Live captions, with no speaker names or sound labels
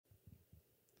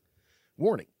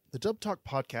Warning: the Dub Talk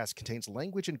podcast contains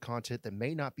language and content that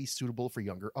may not be suitable for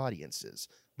younger audiences.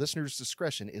 Listeners'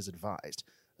 discretion is advised,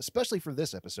 especially for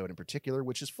this episode in particular,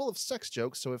 which is full of sex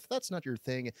jokes, so if that's not your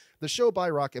thing, the Show by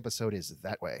Rock episode is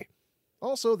that way.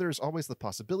 Also, there's always the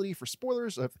possibility for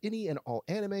spoilers of any and all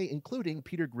anime, including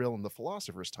Peter Grill and the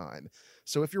Philosopher's Time.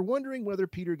 So if you're wondering whether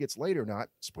Peter gets laid or not,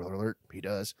 spoiler alert, he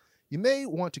does, you may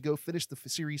want to go finish the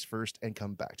series first and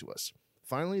come back to us.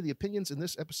 Finally, the opinions in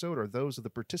this episode are those of the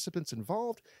participants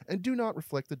involved and do not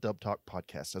reflect the Dub Talk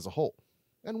podcast as a whole.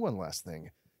 And one last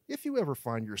thing. If you ever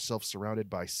find yourself surrounded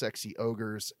by sexy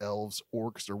ogres, elves,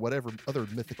 orcs, or whatever other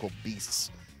mythical beasts,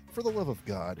 for the love of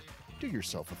God, do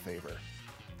yourself a favor.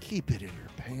 Keep it in your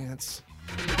pants.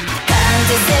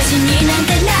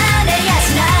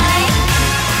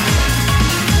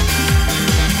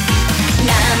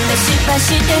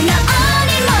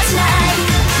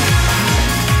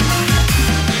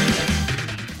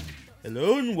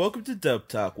 Hello and welcome to Dub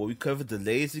Talk, where we cover the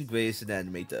latest and greatest in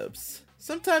anime dubs,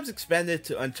 sometimes expanded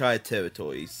to uncharted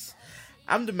territories.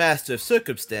 I'm the master of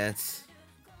circumstance.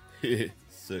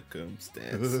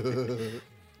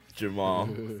 Jamal.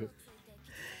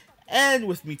 And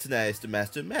with me tonight is the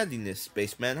master of manliness,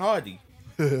 Spaceman Hardy.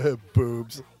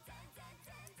 Boobs.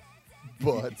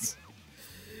 Butts.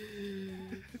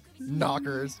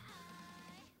 Knockers.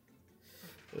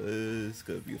 It's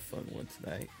gonna be a fun one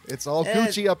tonight. It's all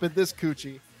Gucci up in this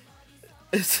coochie.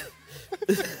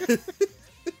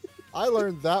 I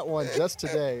learned that one just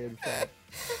today, in fact.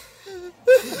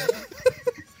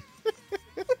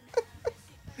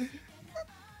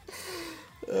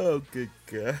 Oh, good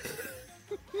God.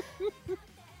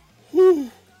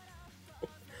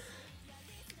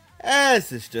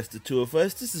 As it's just the two of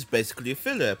us, this is basically a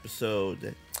filler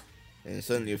episode. And it's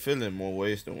certainly a filler in more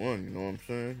ways than one, you know what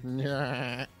I'm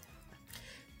saying?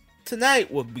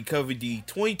 Tonight, we'll be covering the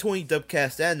 2020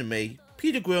 dubcast anime,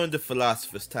 Peter Grill and the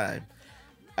Philosopher's Time.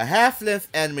 A half-length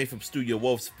anime from Studio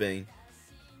Wolfsbane.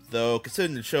 Though,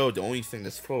 considering the show, the only thing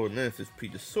that's full-length is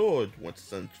Peter's sword once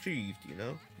it's unsheathed, you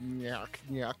know?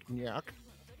 Nyok.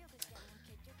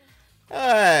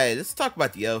 Alright, let's talk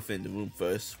about the elephant in the room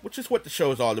first, which is what the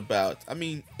show is all about. I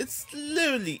mean, it's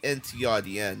literally NTR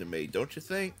the anime, don't you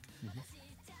think?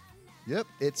 Yep,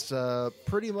 it's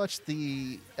pretty much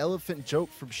the elephant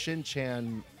joke from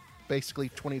Shin-Chan, basically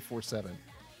 24/7.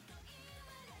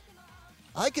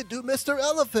 I could do Mr.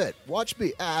 Elephant. Watch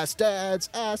me, ass dads,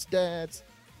 ass dads.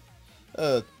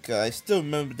 Oh God, I still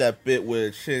remember that bit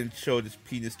where Shin showed his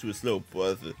penis to his little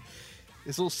brother.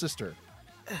 His little sister.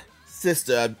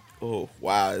 Oh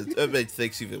wow, that makes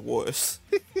things even worse.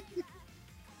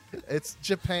 It's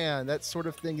Japan. That sort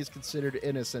of thing is considered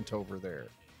innocent over there.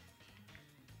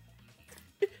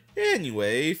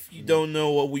 Anyway, if you don't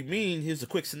know what we mean, here's a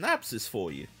quick synopsis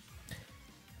for you.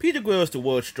 Peter Grill is the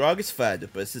world's strongest fighter,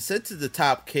 but his ascent to the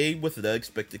top came with an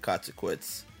unexpected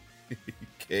consequence.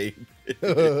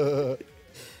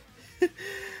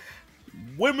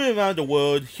 Women around the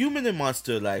world, human and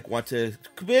monster alike, want to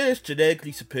create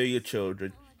genetically superior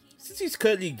children. Since he's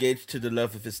currently engaged to the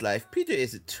love of his life, Peter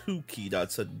isn't too keen on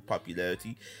sudden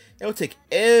popularity. It will take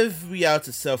every ounce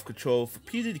of self-control for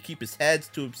Peter to keep his hands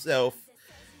to himself,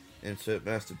 insert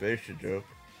masturbation joke,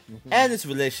 and his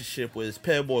relationship with his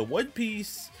paramour in One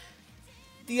Piece,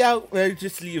 the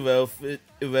outrageously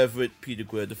irreverent Peter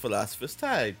Grill, the Philosopher's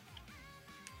Time.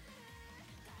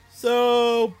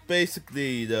 So,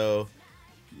 basically, though,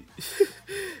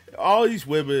 all these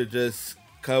women just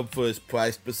come for his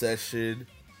prized possession,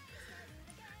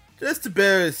 just to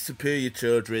bear his superior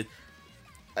children.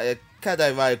 Kind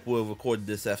of ironic we're recording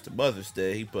this after Mother's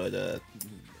Day, but,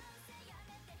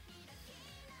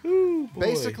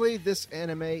 basically, this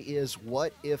anime is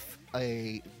what if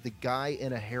the guy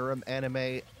in a harem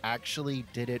anime actually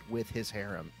did it with his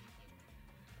harem.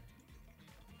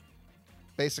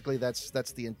 Basically, that's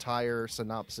the entire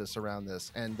synopsis around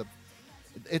this, and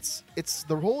it's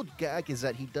the whole gag is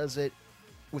that he does it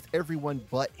with everyone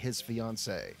but his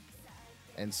fiance,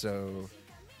 and so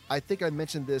I think I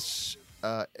mentioned this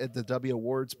at the W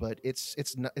Awards, but it's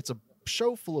a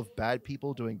show full of bad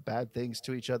people doing bad things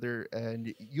to each other,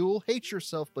 and you'll hate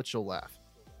yourself, but you'll laugh.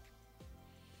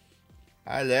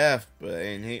 I laughed, but I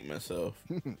didn't hate myself.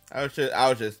 I was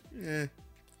just.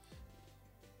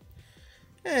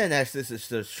 And as this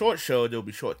is a short show, there'll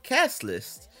be short cast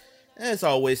lists. And as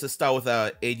always, let's start with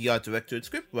our ADR director and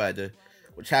scriptwriter,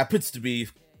 which happens to be,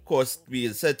 of course, being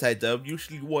a Sentai dub,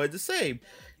 usually one and the same,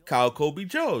 Kyle Kobe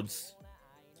Jones.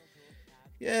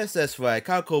 Yes, that's right,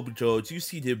 Kyle Kobe Jones. You've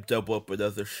seen him dub up in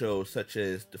other shows such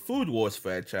as the Food Wars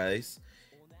franchise,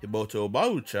 Himoto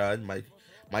Maru-chan,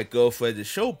 my girlfriend is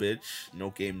show bitch,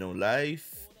 No Game No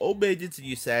Life, Old Maidens in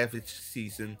Your Savage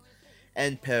Season,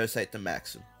 and Parasite the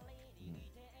Maxim.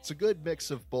 It's a good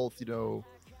mix of both,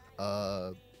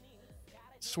 uh,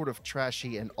 sort of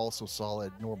trashy and also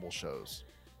solid normal shows.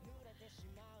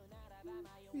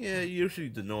 Yeah, usually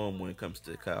the norm when it comes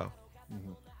to Kyle.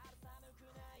 Mm-hmm.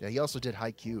 Yeah, he also did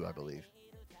Haikyuu, I believe.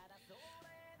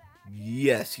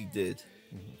 Yes, he did.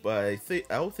 Mm-hmm. But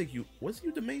I don't think you was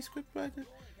he the main script writer?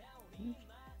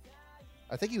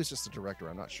 I think he was just a director.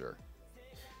 I'm not sure.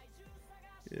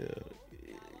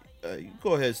 Yeah. You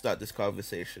go ahead and start this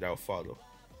conversation. I'll follow.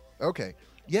 Okay.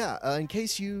 Yeah, in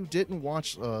case you didn't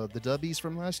watch the dubbies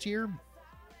from last year,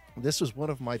 this was one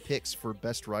of my picks for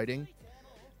best writing,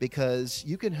 because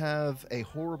you can have a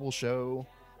horrible show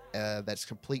that's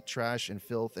complete trash and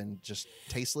filth and just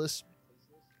tasteless,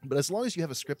 but as long as you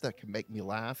have a script that can make me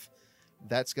laugh,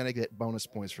 that's going to get bonus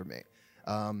points for me.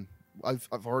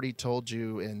 I've already told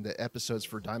you in the episodes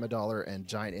for Dime a Dollar and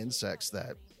Giant Insects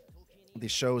that the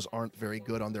shows aren't very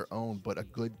good on their own, but a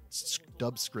good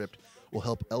dub script will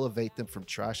help elevate them from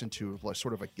trash into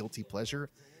sort of a guilty pleasure.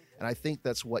 And I think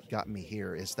that's what got me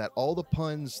here, is that all the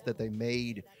puns that they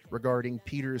made regarding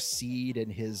Peter's seed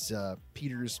and his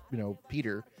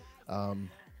Peter,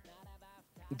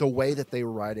 the way that they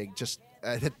were writing, just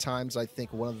at times I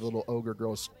think one of the little ogre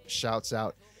girls shouts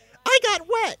out, "I got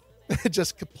wet!"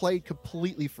 just played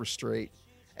completely for straight.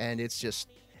 And it's just,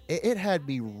 it had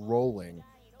me rolling.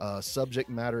 Subject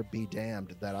matter be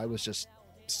damned, that I was just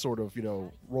sort of,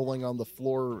 rolling on the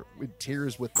floor with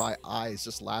tears with my eyes,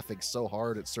 just laughing so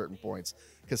hard at certain points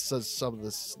because some of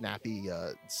the snappy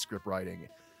script writing.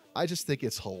 I just think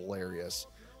it's hilarious.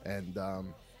 And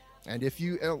if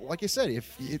you, like I said,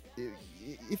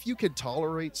 if you can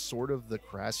tolerate sort of the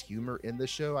crass humor in the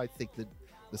show, I think that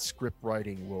the script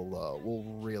writing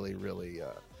will really, really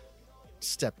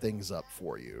step things up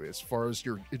for you as far as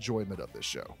your enjoyment of this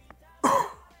show.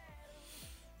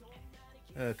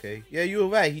 Okay. Yeah, you were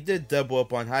right. He did double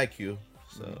up on Haikyuu.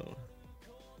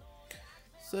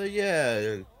 So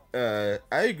yeah, I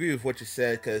agree with what you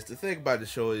said, because the thing about the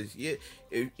show is, you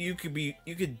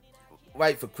could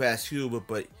write for crass humor,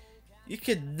 but you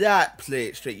cannot play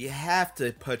it straight. You have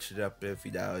to punch it up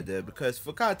every now and then, because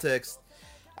for context,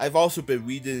 I've also been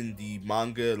reading the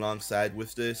manga alongside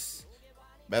with this.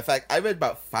 Matter of fact, I read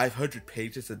about 500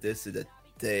 pages of this in a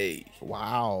day.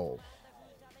 Wow.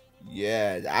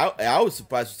 Yeah, I was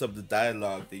surprised with some of the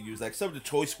dialogue they use, like some of the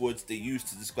choice words they use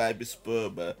to describe his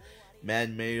sperm.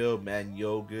 Man mayo, man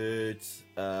yogurt.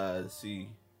 Let's see,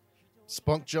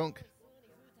 spunk junk.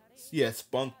 Yeah,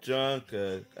 spunk junk.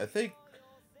 I think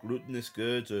glutinous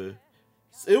goods, or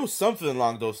it was something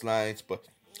along those lines. But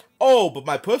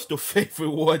my personal favorite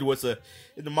one was in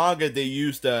the manga they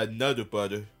used nutter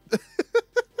butter.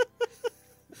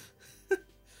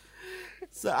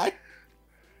 So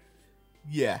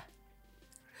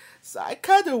I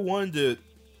kind of wondered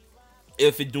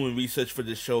if in doing research for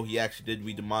the show he actually did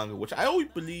read the manga, which I always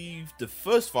believe the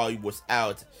first volume was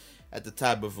out at the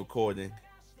time of recording.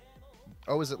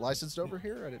 Oh, is it licensed over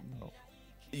here? I didn't know.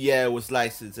 Yeah, it was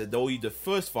licensed, and only the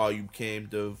first volume came.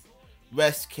 The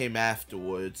rest came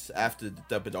afterwards, after the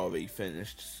dub had already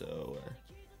finished. So,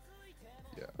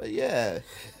 yeah. But yeah,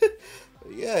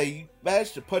 he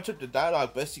managed to punch up the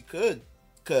dialogue best he could,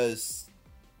 because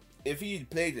if he had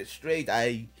played it straight,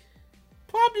 I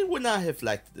probably would not have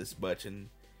liked it this much. And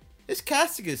his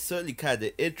casting is certainly kind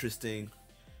of interesting,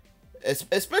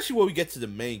 especially when we get to the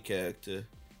main character.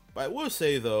 But I will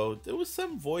say, though, there was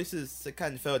some voices that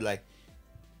kind of felt like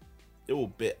they were a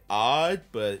bit odd,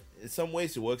 but in some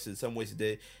ways it works, in some ways it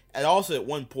did. And also at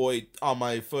one point on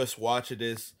my first watch of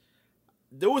this,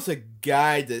 there was a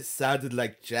guy that sounded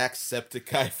like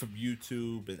Jacksepticeye from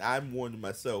YouTube, and I'm wondering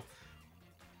myself,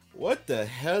 what the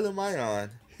hell am I on?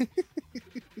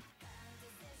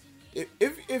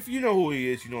 If you know who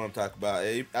he is, you know what I'm talking about.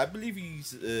 I believe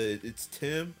it's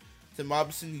Tim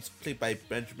Robinson. He's played by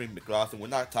Benjamin McLaughlin. We're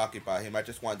not talking about him. I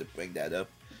just wanted to bring that up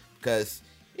because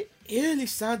it really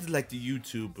sounded like the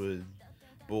YouTuber.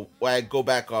 But when I go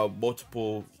back on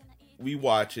multiple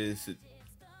rewatches,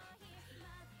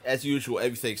 as usual,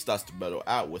 everything starts to mellow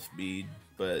out with me.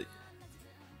 But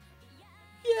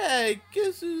yeah, I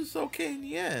guess it's okay in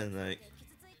the end. Like,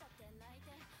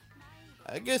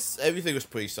 I guess everything was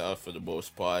pretty solid for the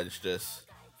most part. It's just,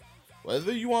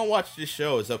 whether you want to watch this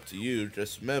show is up to you.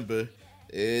 Just remember,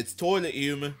 it's toilet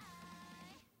humor.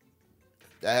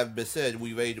 That having been said,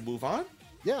 we ready to move on?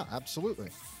 Yeah, absolutely.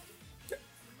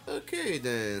 Okay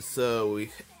then, so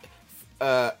we,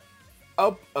 from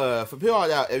here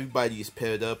on out, everybody is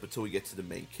paired up until we get to the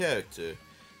main character.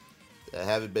 That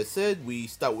having been said, we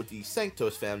start with the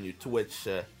Sanctos family, to which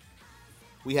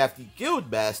we have the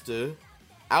Guildmaster,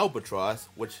 Albatross,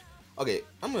 which, okay,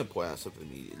 I'm gonna point out something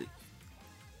immediately.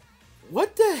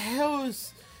 What the hell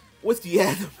is with the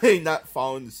anime not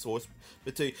following the source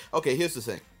material? Okay, here's the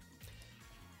thing.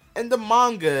 In the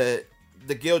manga,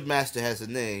 the Guildmaster has a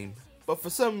name, but for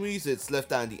some reason it's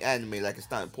left out in the anime like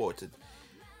it's not important.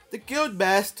 The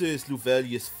Guildmaster is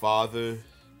Luvelia's father,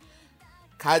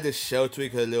 kind of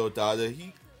sheltering her little daughter.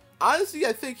 Honestly,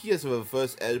 I think he has a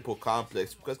reverse Oedipal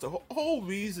complex, because the whole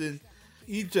reason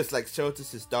he just like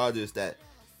shelters his daughter is that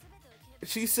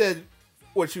she said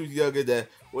when she was younger that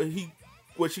when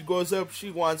she grows up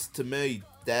she wants to marry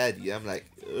daddy. I'm like,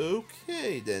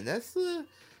 okay, then that's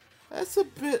a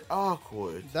bit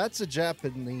awkward. That's a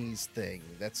Japanese thing.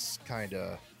 That's kind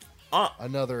of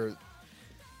another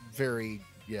very,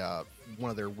 one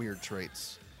of their weird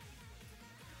traits.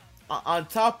 On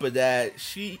top of that,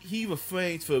 he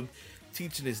refrains from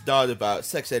teaching his daughter about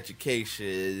sex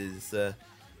education. He's a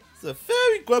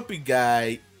very grumpy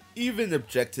guy, even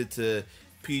objected to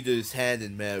Peter's hand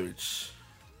in marriage.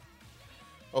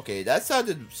 Okay, that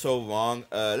sounded so wrong.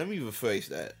 Let me rephrase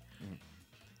that.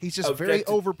 He's just very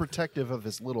overprotective of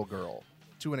his little girl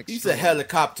to an extreme. He's a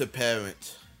helicopter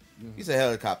parent. Mm-hmm. He's a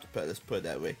helicopter parent, let's put it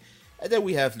that way. And then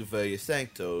we have Luvelia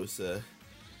Sanctos.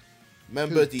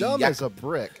 Remember the dumb as a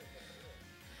brick.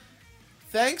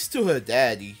 Thanks to her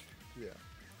daddy. Yeah.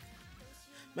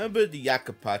 Remember the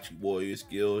Yakapachi Warriors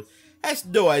Guild? Has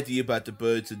no idea about the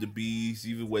birds and the bees,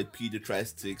 even when Peter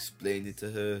tries to explain it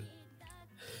to her.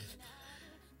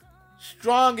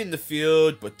 Strong in the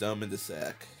field, but dumb in the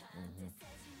sack. Mm-hmm.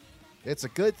 It's a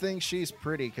good thing she's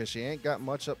pretty, because she ain't got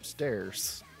much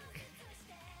upstairs.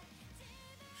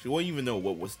 She won't even know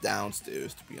what was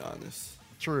downstairs, to be honest.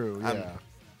 True, yeah.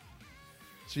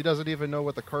 She doesn't even know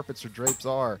what the carpets or drapes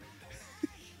are.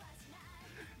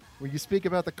 When you speak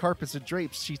about the carpets and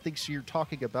drapes, she thinks you're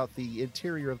talking about the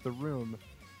interior of the room.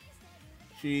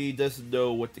 She doesn't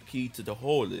know what the key to the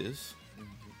hole is.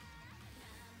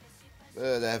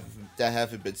 That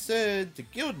having been said, the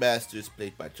Guildmaster is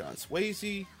played by John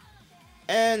Swasey,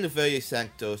 and Luvelia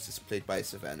Sanctos is played by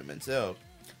Savannah Menzel.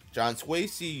 John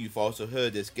Swasey, you've also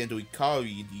heard as Gendo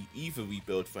Ikari in the EVA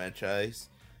Rebuild franchise,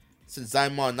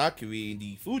 Senzaemon Nakiri in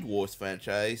the Food Wars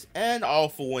franchise, and All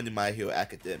For One in My Hero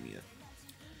Academia.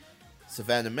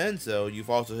 Savannah Menzel, you've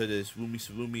also heard as Rumi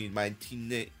Surumi in My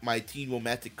Teen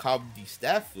Romantic Comedy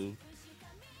Staffu,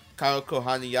 Karako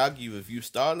Hanayagi review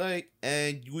Starlight,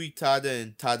 and Yui Tada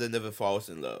in Tada Never Falls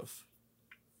in Love.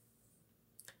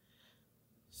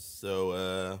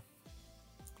 So,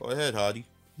 go ahead, Hardy.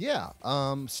 Yeah,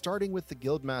 starting with the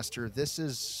Guildmaster, this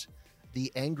is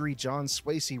the angry John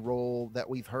Swasey role that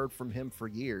we've heard from him for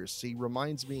years. He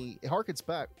reminds me, it harkens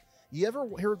back. You ever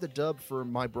heard the dub for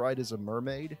My Bride is a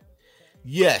Mermaid?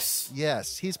 Yes.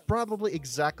 Yes, he's probably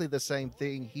exactly the same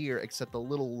thing here, except a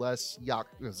little less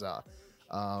Yakuza.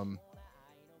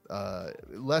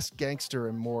 Less gangster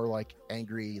and more like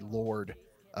angry lord.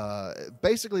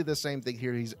 Basically the same thing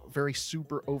here. He's very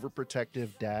super overprotective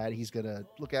dad. He's gonna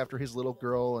look after his little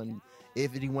girl, and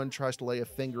if anyone tries to lay a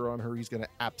finger on her, he's gonna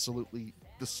absolutely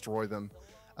destroy them.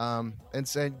 And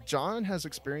said John has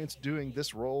experience doing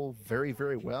this role very,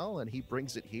 very well, and he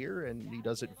brings it here, and he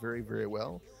does it very, very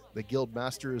well. The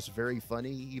Guildmaster is very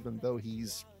funny, even though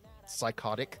he's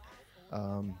psychotic.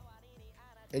 And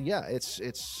yeah,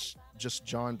 it's just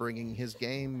John bringing his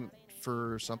game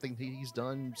for something he's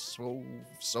done so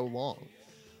long.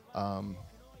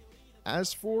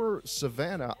 As for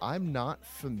Savannah, I'm not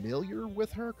familiar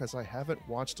with her because I haven't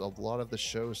watched a lot of the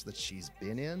shows that she's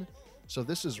been in. So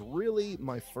this is really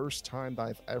my first time that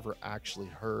I've ever actually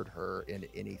heard her in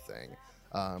anything.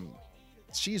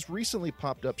 She's recently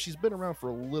popped up. She's been around for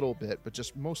a little bit, but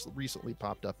just most recently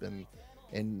popped up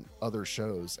in other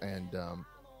shows. And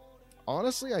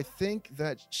honestly, I think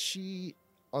that she,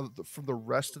 from the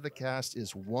rest of the cast,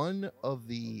 is one of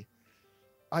the,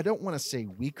 I don't want to say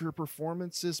weaker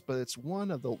performances, but it's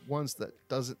one of the ones that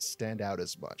doesn't stand out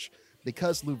as much.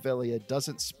 Because Luvelia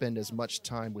doesn't spend as much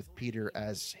time with Peter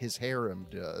as his harem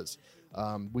does,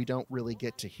 we don't really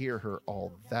get to hear her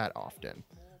all that often.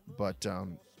 But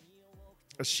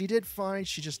she did fine.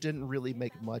 She just didn't really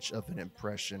make much of an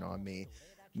impression on me,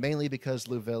 mainly because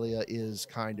Luvelia is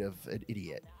kind of an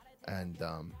idiot. And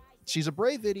she's a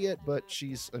brave idiot, but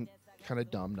she's kind of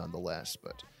dumb nonetheless.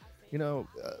 But, you know,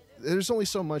 there's only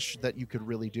so much that you could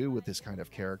really do with this kind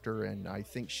of character, and I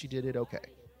think she did it okay.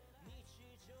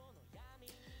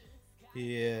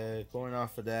 Yeah, going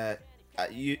off of that,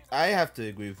 I have to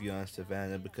agree with you on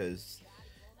Savannah because,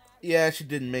 yeah, she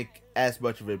didn't make as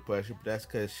much of an impression, but that's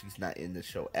because she's not in the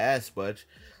show as much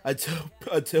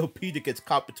until Peter gets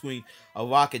caught between a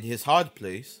rock and his hard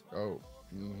place. Oh.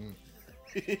 Mm-hmm.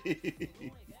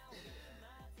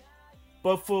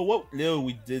 But for what little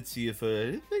we did see of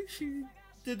her, I think she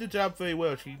did the job very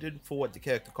well. She did for what the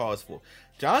character calls for.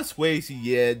 John Swayze,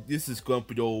 yeah, this is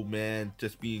grumpy old man,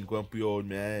 just being grumpy old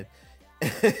man.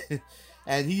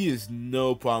 And he is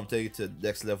no problem taking it to the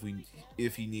next level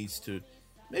if he needs to.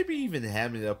 Maybe even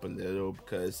ham it up a little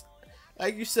because,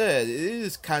 like you said, it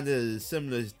is kind of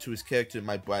similar to his character in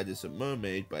My Bride is a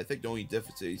Mermaid, but I think the only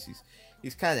difference is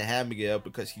he's kind of hamming it up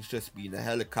because he's just being a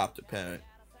helicopter parent.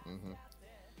 Mm-hmm.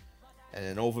 And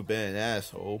an overbearing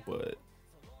asshole, but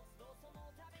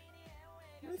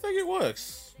I think it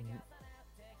works.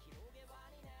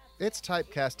 It's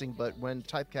typecasting, but when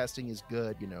typecasting is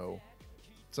good,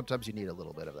 sometimes you need a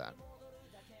little bit of that.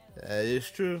 That is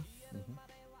true. Mm-hmm.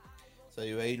 So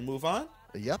you ready to move on?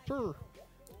 Yep, sir.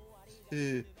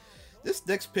 This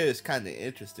next pair is kind of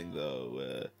interesting,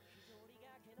 though.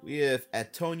 We have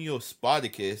Antonio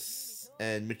Spartacus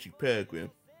and Mitchie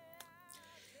Peregrine.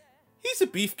 He's a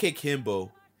beefcake himbo.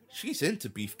 She's into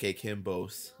beefcake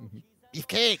himbos. Mm-hmm.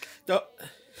 Beefcake!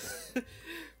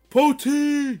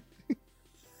 Protein!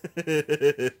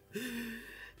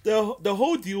 The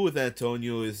whole deal with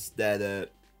Antonio is that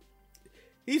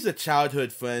he's a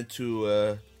childhood friend to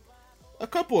a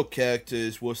couple of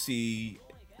characters we'll see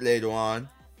later on.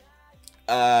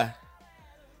 Has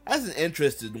an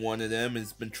interest in one of them and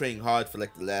has been training hard for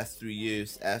like the last 3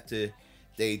 years after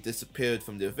they disappeared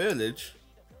from their village.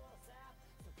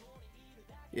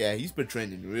 Yeah, he's been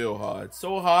training real hard.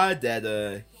 So hard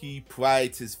that he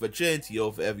prides his virginity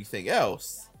over everything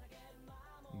else.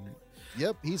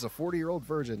 Yep, he's a 40-year-old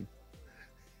virgin.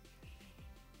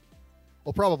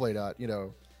 Well, probably not,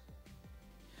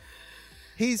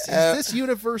 He's this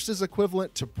universe's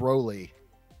equivalent to Broly.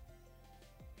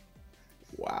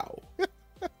 Wow.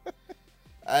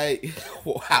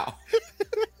 Wow.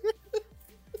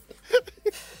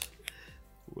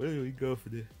 Where do we go for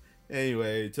this?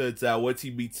 Anyway, it turns out once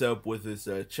he meets up with his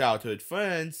childhood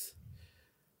friends,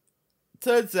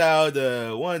 turns out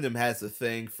one of them has a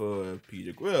thing for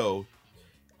Peter Grill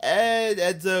and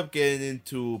ends up getting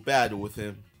into battle with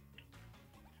him.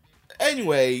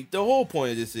 Anyway, the whole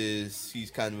point of this is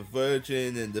he's kind of a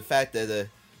virgin, and the fact that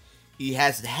he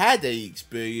hasn't had any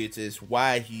experience is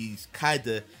why he's kind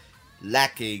of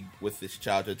lacking with his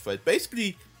childhood friend.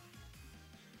 Basically,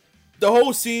 the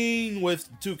whole scene with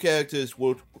the two characters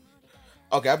will...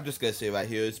 Okay, I'm just gonna say right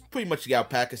here, it's pretty much the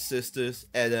Alpaca Sisters,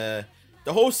 and the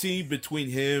whole scene between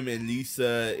him and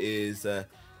Lisa is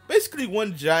basically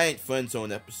one giant friend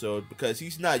zone episode because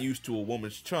he's not used to a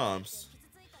woman's charms,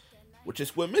 which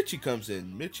is where Mitchie comes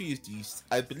in. Mitchie is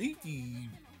I believe the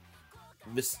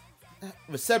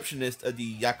receptionist of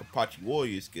the Yakapachi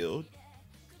Warriors Guild.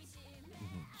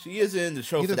 She is in the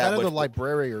show either for that or much.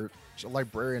 the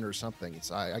librarian or something.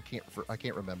 It's I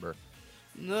can't remember.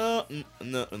 No. It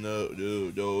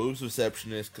was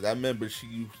receptionist because I remember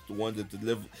she was the one that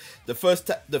delivered the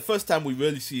first time we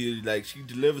really see her. Like she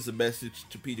delivers a message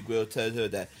to Peter Grill, tells her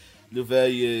that Lavelle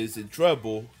is in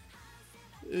trouble,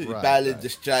 battling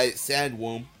this giant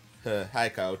sandworm. Hi,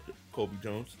 Kyle, Kobe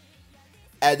Jones,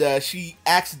 and she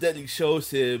accidentally shows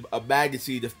him a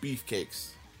magazine of beefcakes.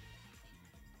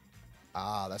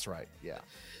 Ah, that's right. Yeah.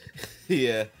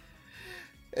 Yeah.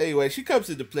 Anyway, she comes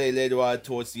into play later on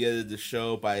towards the end of the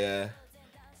show by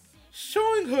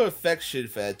showing her affection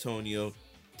for Antonio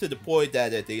to the point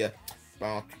that they Yep.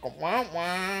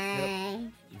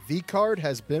 V card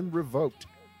has been revoked.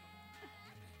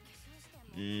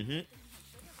 And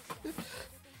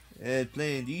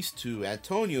playing these two,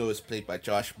 Antonio is played by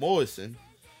Josh Morrison,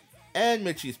 and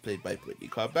Mitchie is played by Brittany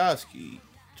Karbowski.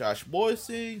 Josh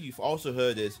Morrison, you've also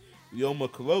heard as Ryoma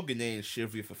Kurogane in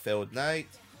Chivalry of a Failed Knight,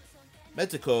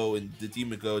 Metako in The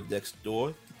Demon Girl Next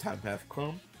Door, The Time Hath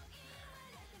Come,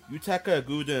 Yutaka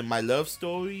Aguda in My Love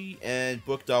Story, and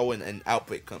Brooke Darwin in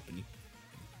Outbreak Company.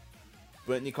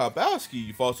 Brittany Karbowski,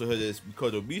 you've also heard as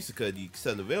Mikoto Misaka, the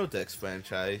Accelerate Dex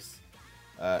franchise,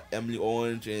 Emily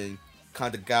Orange in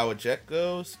Kandagawa Jet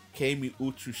Girls, Kami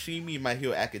Utsushimi in My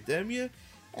Hero Academia,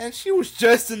 and she was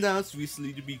just announced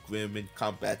recently to be Grim in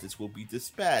Combatants Will Be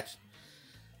Dispatched.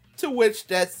 To which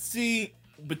that scene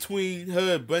between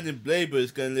her and Brendan Blaber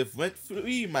is gonna live rent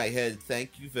free in my head.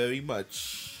 Thank you very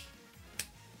much.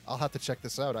 I'll have to check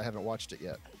this out. I haven't watched it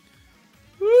yet.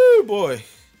 Woo boy,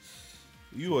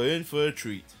 you are in for a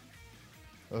treat.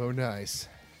 Oh, nice.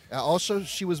 Also,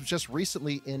 she was just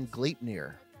recently in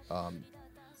Gleipnir, or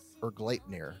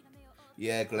Gleipnir.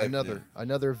 Yeah, Gleipnir.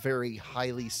 Another very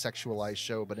highly sexualized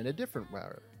show, but in a different way.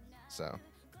 So,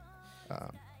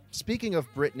 speaking of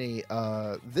Brittany,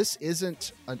 this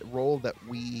isn't a role that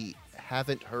we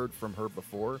haven't heard from her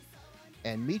before,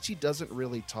 and Michi doesn't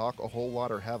really talk a whole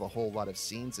lot or have a whole lot of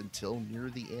scenes until near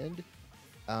the end.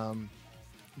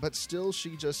 But still,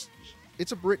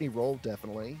 it's a Britney role,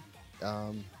 definitely.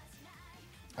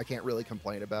 I can't really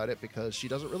complain about it because she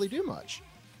doesn't really do much.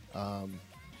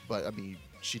 But I mean,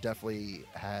 she definitely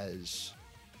plays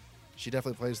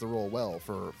the role well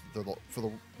for the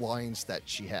lines that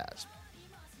she has.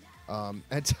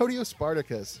 Antonio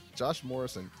Spartacus, Josh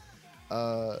Morrison,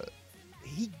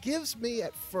 he gives me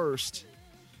at first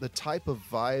the type of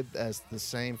vibe as the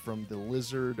same from the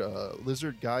lizard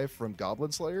guy from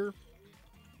Goblin Slayer.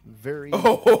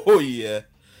 Oh yeah.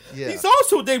 He's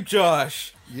also named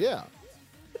Josh. Yeah.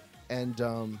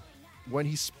 And when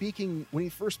he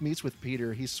first meets with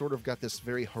Peter, he's sort of got this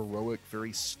very heroic,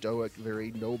 very stoic,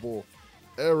 very noble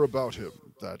air about him.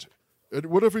 That, and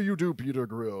whatever you do, Peter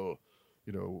Grill,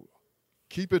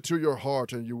 keep it to your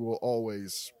heart and you will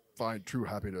always find true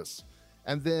happiness.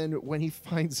 And then when he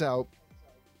finds out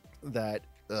that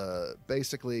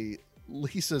basically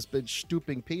Lisa's been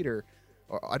stooping Peter,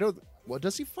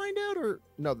 does he find out, or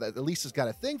no, that Lisa's got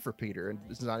a thing for Peter and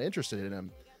is not interested in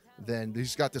him, then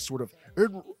he's got this sort of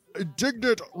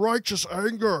indignant, righteous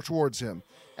anger towards him.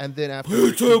 And then after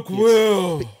and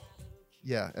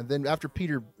then after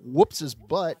Peter whoops his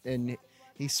butt and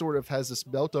he sort of has this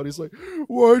meltdown, he's like,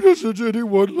 why doesn't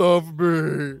anyone love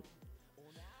me?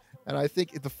 And I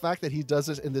think the fact that he does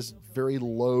it in this very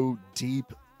low,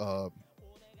 deep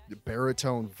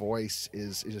baritone voice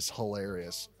is just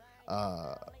hilarious.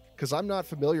 Because I'm not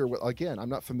familiar with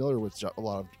a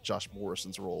lot of Josh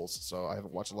Morrison's roles, so I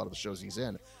haven't watched a lot of the shows he's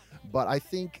in. But I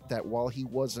think that while he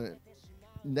wasn't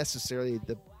necessarily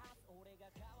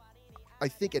I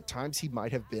think at times he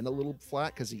might have been a little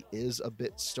flat because he is a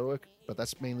bit stoic, but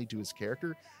that's mainly due to his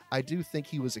character. I do think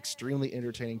he was extremely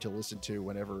entertaining to listen to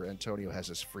whenever Antonio has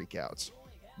his freakouts,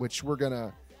 which we're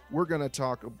gonna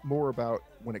talk more about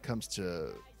when it comes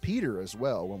to Peter as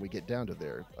well when we get down to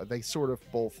there. They sort of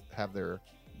both have their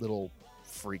little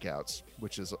freakouts,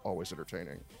 which is always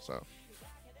entertaining. So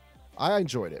I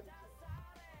enjoyed it.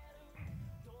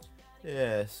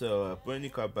 Yeah, so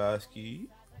Brittany Karbowski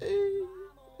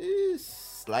is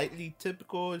slightly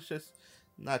typical. It's just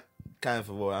not kind of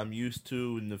what I'm used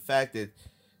to, and the fact that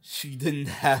she didn't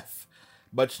have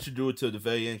much to do until the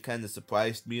very end kind of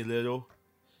surprised me a little.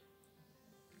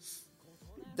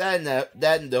 That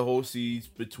and the whole scenes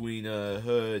between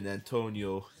her and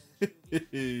Antonio,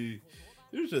 it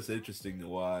was just interesting to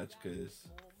watch because,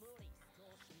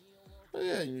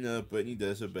 Brittany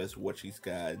does her best with what she's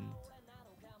got.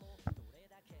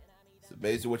 It's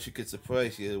amazing what she could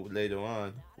surprise you later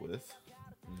on with.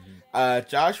 Mm-hmm.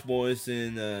 Josh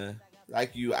Morrison,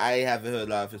 like you, I haven't heard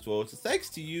a lot of his roles. So thanks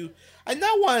to you, I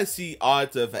now want to see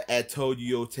art of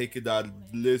Antonio taking on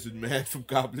Lizard Man from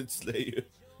Goblin Slayer.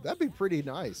 That'd be pretty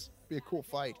nice. Be a cool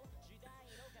fight.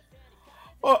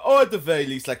 Or at the very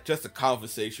least, like just a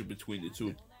conversation between the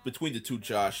two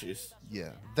Joshes.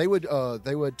 Yeah, they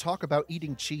would talk about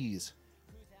eating cheese.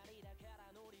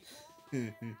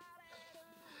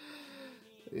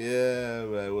 Yeah,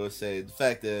 but I will say the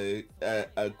fact that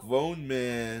a grown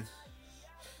man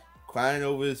crying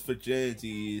over his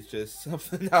virginity is just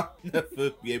something I'll never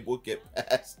be able to get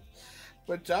past.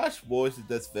 But Josh Morrison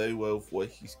does very well with what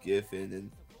he's given,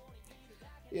 and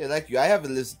yeah, like you, I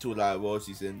haven't listened to a lot of roles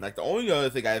he's in. Like the only other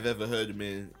thing I've ever heard him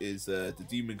in is the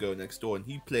Demon Girl Next Door, and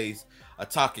he plays a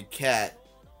talking cat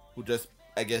who just,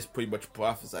 I guess, pretty much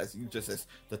prophesies. He just says,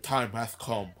 "The time has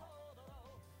come,"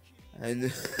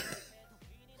 and.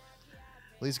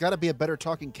 Well, he's got to be a better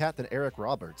talking cat than Eric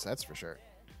Roberts, that's for sure.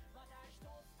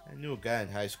 I knew a guy in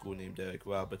high school named Eric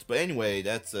Roberts, but anyway,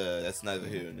 that's neither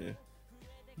here nor there.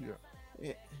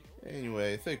 Yeah.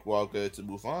 Anyway, I think we're all good to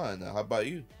move on. How about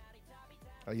you?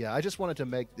 Yeah, I just wanted to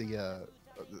make the.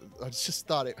 I just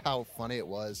thought how funny it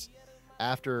was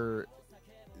after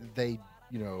they,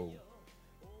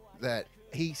 that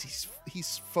he's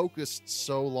focused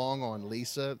so long on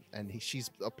Lisa, and she's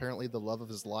apparently the love of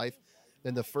his life.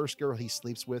 Then the first girl he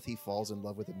sleeps with, he falls in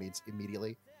love with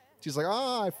immediately. She's like,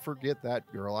 I forget that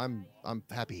girl. I'm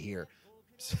happy here.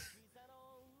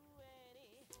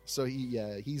 So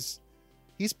he's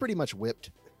pretty much whipped.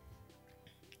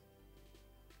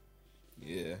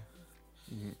 Yeah,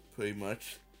 pretty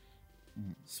much.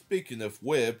 Speaking of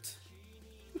whipped.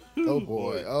 Oh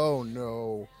boy. Oh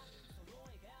no.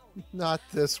 Not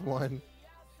this one.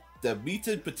 The meat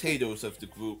and potatoes of the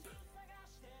group.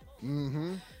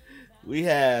 Mm-hmm. We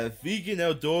have Vegan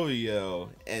Eldorio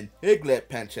and Piglet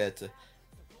Pancetta.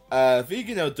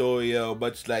 Vegan Eldorio,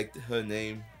 much like her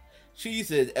name,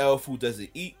 she's an elf who doesn't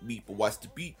eat meat but wants to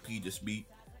beat Peter's meat.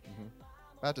 Mm-hmm.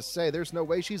 About to say, there's no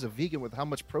way she's a vegan with how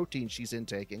much protein she's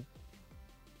intaking.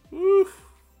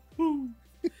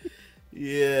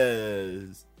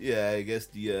 Yes. Yeah, I guess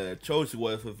the chosen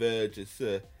one for Village is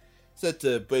set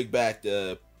to bring back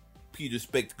the Peter's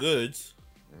Baked Goods.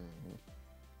 Mhm.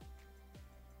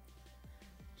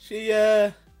 She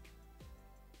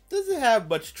doesn't have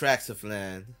much tracts of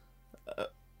land, if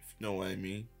you know what I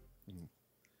mean.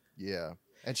 Yeah.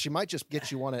 And she might just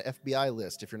get you on an FBI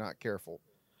list if you're not careful.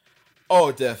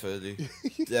 Oh, definitely.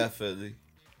 Definitely.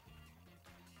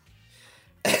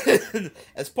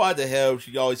 As part of the help,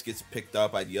 she always gets picked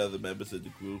up by the other members of the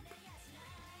group.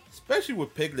 Especially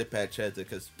with Piglet Panchetta,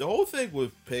 because the whole thing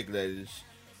with Piglet is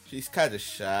she's kind of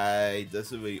shy,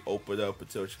 doesn't really open up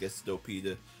until she gets to know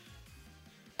Peter.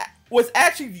 Was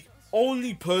actually the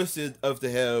only person of the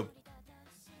help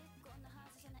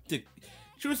to.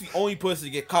 She was the only person to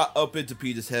get caught up into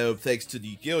Peter's help thanks to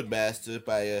the Guildmaster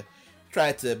by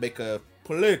trying to make a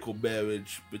political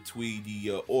marriage between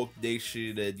the Orc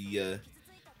Nation and the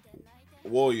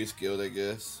Warriors Guild, I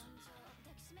guess.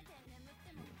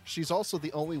 She's also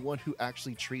the only one who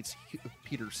actually treats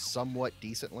Peter somewhat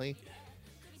decently.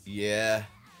 Yeah.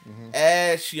 Mm-hmm.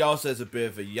 And she also has a bit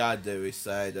of a yandere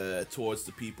side towards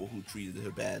the people who treated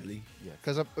her badly. Yeah,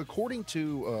 because according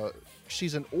to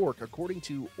she's an orc. According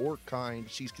to orc kind,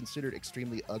 she's considered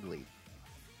extremely ugly.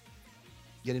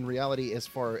 Yet in reality, as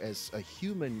far as a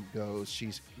human goes,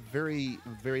 she's very,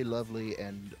 very lovely,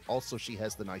 and also she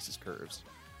has the nicest curves.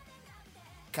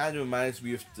 Kind of reminds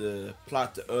me of the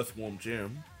plot to Earthworm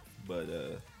Jim, but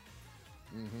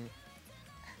Mm-hmm.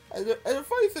 And the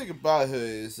funny thing about her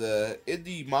is, in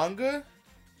the manga,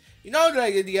 you know,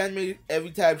 like in the anime,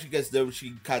 every time she gets nervous,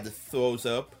 she kind of throws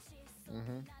up.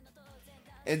 Mm-hmm.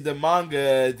 In the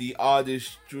manga, the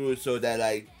artist drew it so that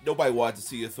like nobody wanted to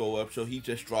see her throw up, so he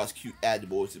just draws cute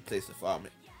animals in place of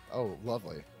vomit. Oh,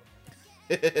 lovely.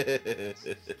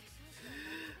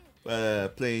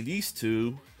 But playing these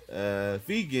two,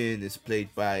 Vegan is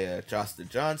played by Jocelyn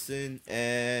Johnson,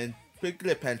 and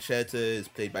Piglet Panchetta is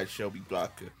played by Shelby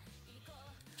Blocker.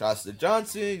 Jocelyn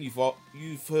Johnson,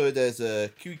 you've heard as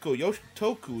Kiriko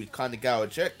Yoshitoku in Kanagawa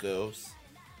Jet Girls,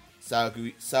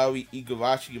 Saori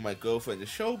Igarashi, My Girlfriend, the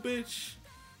Show Bitch,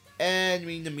 and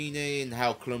Mina Mine in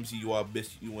How Clumsy You Are,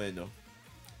 Miss Ueno.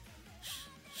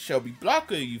 Shelby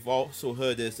Blocker, you've also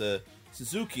heard as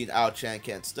Suzuki in Ao-chan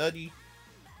Can't Study,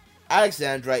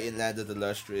 Alexandra in Land of the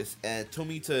Lustrous, and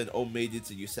Tomita in Old Maidens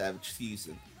in Your Savage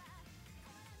Season.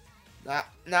 Now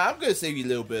I'm gonna save you a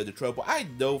little bit of the trouble. I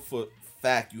know for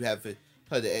fact you haven't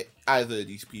heard of either of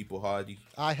these people, Hardy.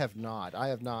 I have not.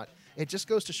 It just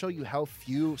goes to show you how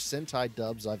few Sentai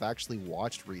dubs I've actually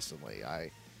watched recently.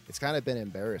 It's kind of been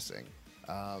embarrassing.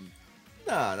 No,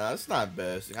 it's not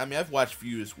embarrassing. I mean, I've watched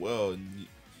few as well, and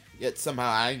yet somehow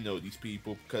I know these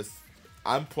people because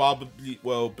I'm probably,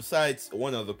 well, besides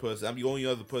one other person, I'm the only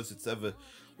other person that's ever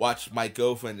watched My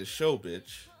Girlfriend, the Show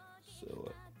Bitch.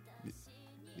 So,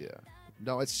 yeah.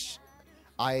 No,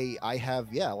 I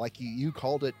have, yeah, like you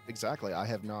called it exactly. I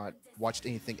have not watched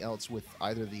anything else with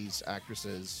either of these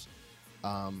actresses.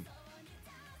 I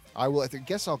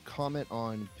guess I'll comment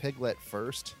on Piglet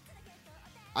first.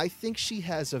 I think she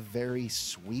has a very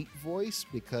sweet voice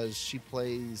because she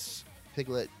plays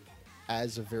Piglet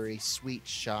as a very sweet,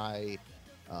 shy,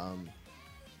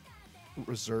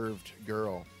 reserved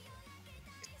girl.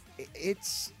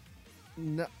 It's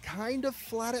kind of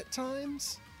flat at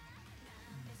times,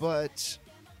 but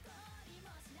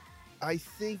I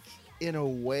think in a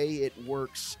way it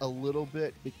works a little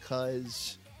bit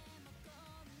because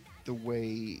the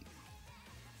way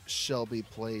Shelby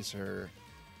plays her,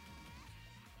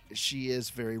 she is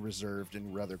very reserved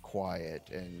and rather quiet,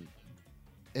 and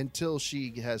until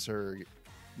she has her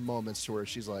moments to where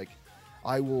she's like,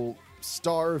 I will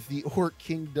starve the Orc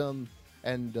Kingdom,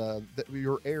 and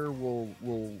your heir will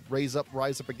rise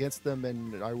up against them,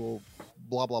 and I will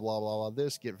blah blah blah blah blah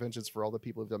this, get vengeance for all the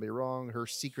people who've done me wrong. Her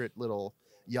secret little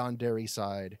yandere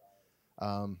side.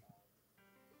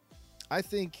 I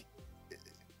think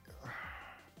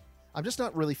I'm just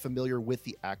not really familiar with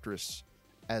the actress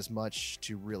as much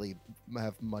to really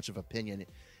have much of opinion,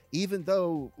 even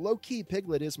though low-key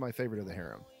Piglet is my favorite of the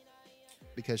harem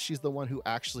because she's the one who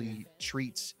actually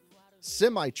treats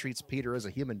Peter as a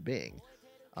human being.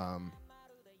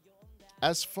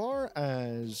 As far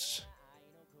as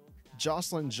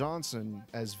Jocelyn Johnson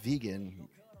as Vegan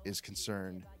is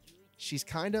concerned, she's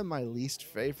kind of my least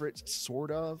favorite,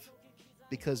 sort of,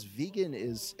 because Vegan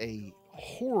is a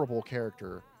horrible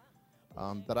character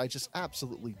that I just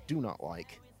absolutely do not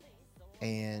like.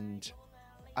 And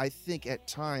I think at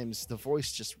times the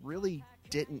voice just really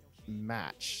didn't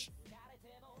match.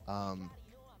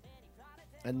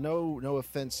 And no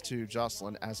offense to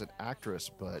Jocelyn as an actress,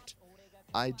 but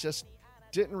I just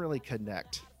didn't really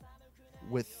connect.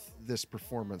 with this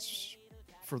performance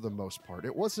for the most part.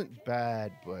 It wasn't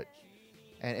bad, but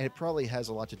and it probably has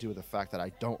a lot to do with the fact that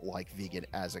I don't like Vegan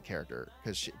as a character,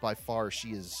 because by far she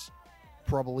is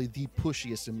probably the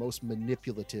pushiest and most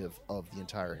manipulative of the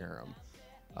entire harem,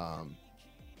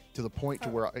 to the point to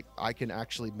where I can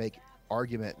actually make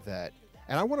argument that,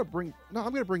 and I'm going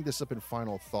to bring this up in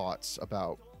final thoughts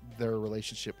about their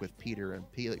relationship with Peter and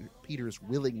Peter's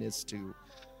willingness to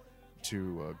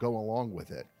go along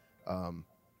with it.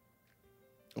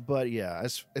 But yeah,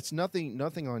 it's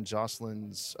nothing on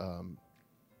Jocelyn's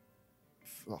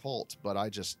fault, but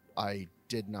I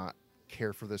did not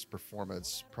care for this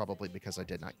performance, probably because I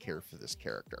did not care for this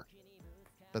character.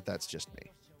 But that's just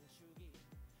me.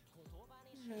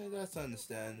 Yeah, that's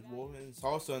understandable, and it's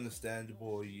also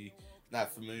understandable you're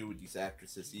not familiar with these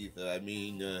actresses either. I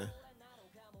mean,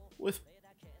 with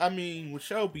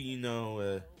Shelby,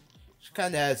 she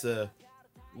kind of has a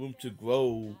room to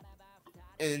grow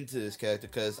into this character,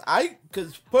 because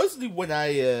personally, when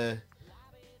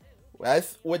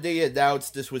they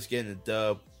announced this was getting a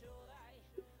dub,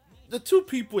 the two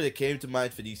people that came to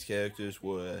mind for these characters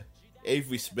were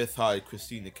Avery Smith-Hart and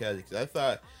Christina Kelly. Because I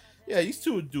thought, yeah, these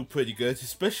two would do pretty good,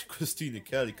 especially Christina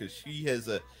Kelly, because she has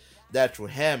a natural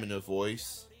ham in her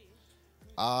voice.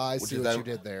 I see what you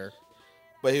did there.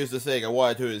 But here's the thing, I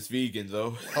wanted her as vegan,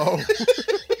 though. Oh.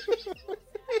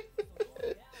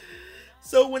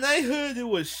 So when I heard it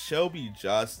was Shelby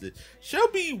Jocelyn,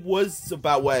 Shelby was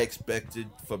about what I expected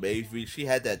from Avery. She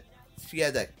had that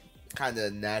kind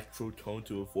of natural tone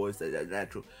to her voice, that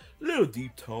natural little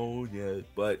deep tone, yeah.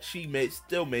 But she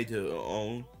still made her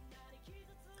own.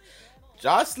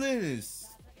 Jocelyn is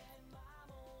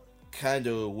kind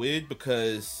of weird,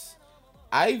 because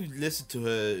I listened to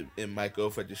her in My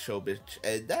Girlfriend the Show, bitch,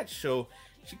 and that show,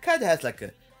 she kind of has like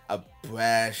a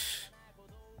brash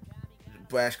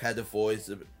kind of voice,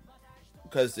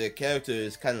 because the character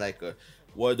is kind of like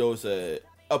one of those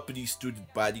uppity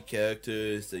student body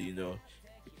characters that,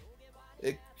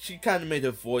 she kind of made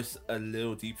her voice a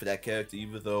little deep for that character,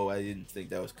 even though I didn't think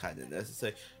that was kind of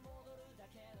necessary.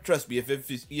 Trust me,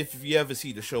 if you ever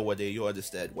see the show one day, you'll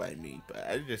understand what I mean. But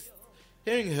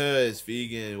hearing her as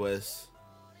vegan was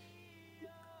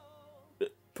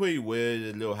pretty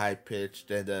weird, a little high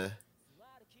pitched, and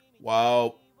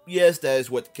while yes, that is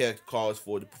what the character calls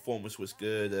for, the performance was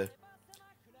good.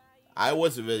 I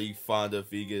wasn't really fond of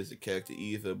Vegan as a character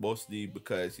either, mostly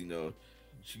because,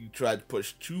 she tried to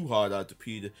push too hard onto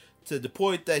Peter, to the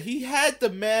point that he had the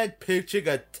man pitching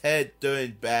a tent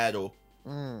during battle.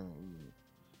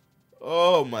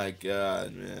 Oh my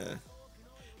god, man.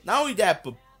 Not only that,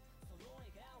 but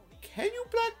can you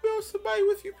blackmail somebody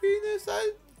with your penis?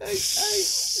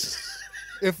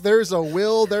 If there's a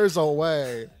will, there's a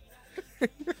way.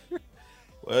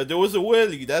 Well, there was a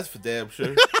Willie, that's for damn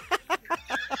sure.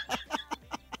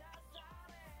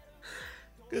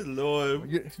 Good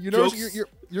lord.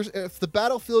 You're if the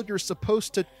battlefield, you're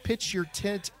supposed to pitch your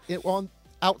tent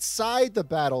outside the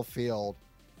battlefield.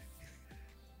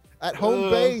 At home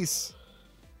base.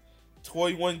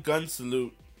 21 gun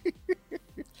salute.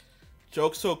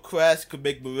 Jokes so crass could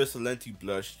make Marissa Lenti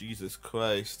blush. Jesus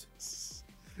Christ.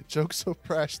 Jokes so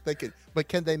crass, but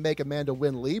can they make Amanda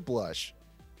Wynn Lee blush?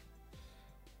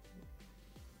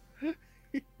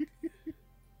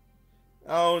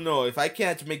 I don't know. If I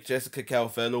can't make Jessica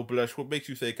Calvello blush, what makes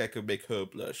you think I could make her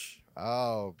blush?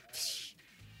 Oh.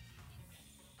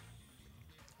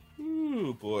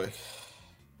 Ooh, boy.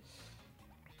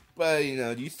 But,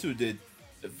 these two did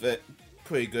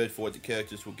pretty good for what the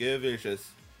characters were given. It's just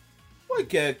one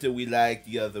character we liked,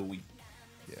 the other we...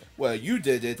 Yeah. Well, you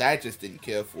did it. I just didn't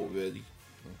care for it, really.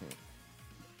 Mm-hmm.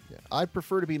 Yeah. I'd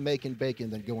prefer to be making bacon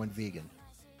than going vegan.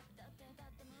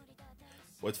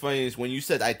 What's funny is when you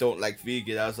said I don't like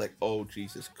vegan, I was like, oh,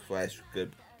 Jesus Christ, we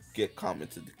could get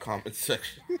comments in the comment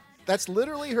section. That's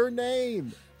literally her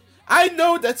name. I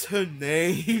know that's her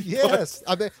name. Yes.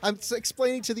 I'm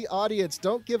explaining to the audience,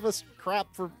 don't give us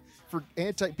crap for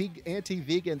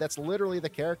anti-vegan. That's literally the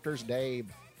character's name.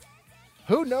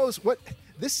 Who knows what...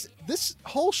 This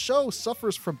whole show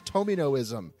suffers from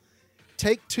Tominoism.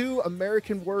 Take two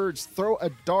American words, throw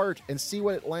a dart, and see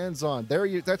what it lands on.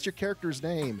 That's your character's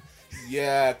name.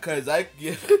 Yeah, cause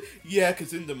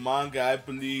in the manga, I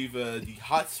believe the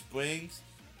hot springs.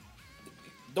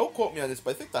 Don't quote me on this,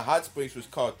 but I think the hot springs was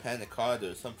called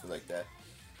Panacotta or something like that.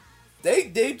 They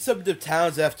named some of the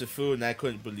towns after food, and I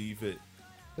couldn't believe it.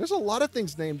 There's a lot of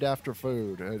things named after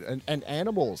food and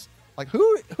animals. Like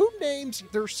who names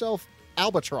theirself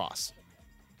Albatross?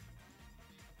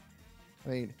 I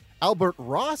mean, Albert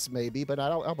Ross maybe, but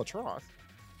not Albatross.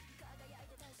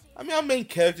 I mean, our main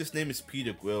character's name is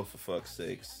Peter Grill, for fuck's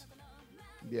sakes.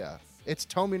 Yeah, it's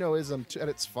Tominoism at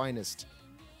its finest.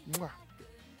 Mwah.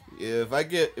 Yeah,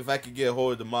 if I could get a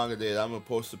hold of the manga there, I'm gonna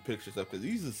post some pictures up because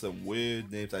these are some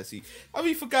weird names I see. I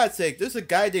mean, for God's sake, there's a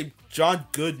guy named John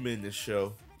Goodman in this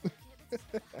show.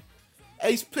 And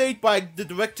he's played by the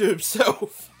director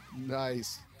himself.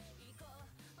 Nice.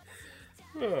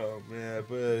 Oh man,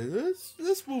 but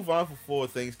let's move on before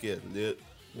things get lit.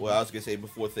 Well, I was gonna say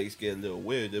before things get a little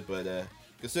weirder, but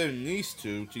considering these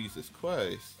two, Jesus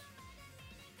Christ.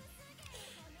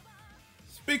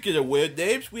 Speaking of weird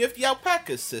names, we have the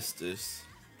Alpaca Sisters.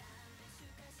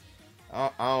 I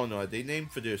don't know, are they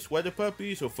named for their sweater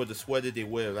puppies or for the sweater they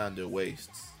wear around their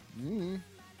waists?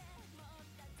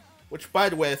 Which, by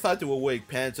the way, I thought they were wearing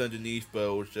pants underneath, but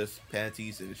it was just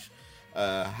panties and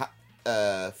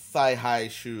thigh-high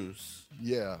shoes.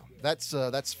 Yeah, that's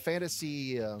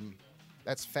fantasy.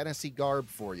 That's fantasy garb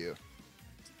for you.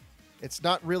 It's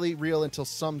not really real until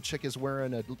some chick is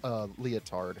wearing a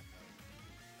leotard.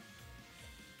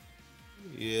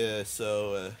 Yeah,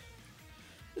 so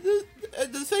the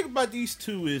thing about these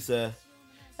two is,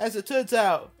 as it turns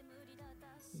out,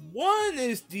 one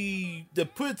is the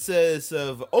princess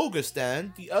of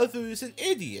Ogastan, the other is an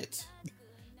idiot.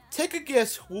 Take a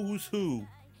guess who's who.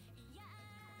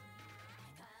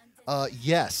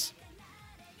 Yes.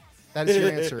 That is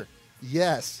your answer.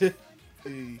 Yes.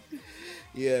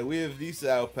 Yeah, we have these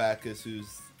alpacas who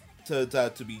turns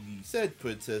out to be the said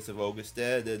princess of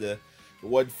Ogastan, and the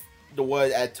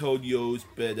one Antonio's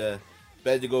better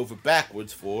go over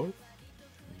backwards for.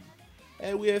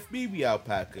 And we have Mimi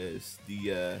Alpacas,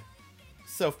 the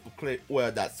self-proclaimed,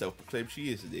 well, not self-proclaimed, she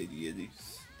is an idiot.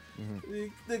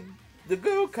 The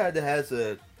girl kind of has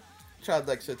a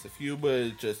childlike sense of humor,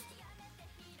 just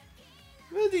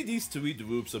really needs to read the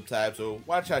room sometimes, or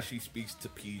watch how she speaks to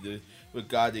Peter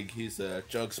regarding his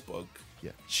jug spunk.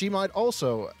 Yeah. She might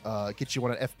also get you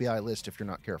on an FBI list if you're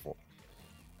not careful.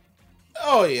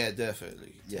 Oh yeah,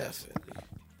 definitely. Yes. Definitely.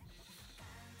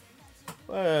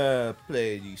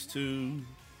 Play these two.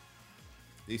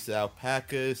 Lisa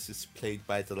Alpacas is played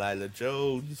by Delilah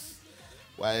Jones.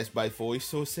 Why is my voice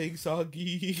so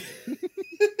sing-songy?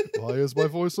 Why is my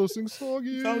voice so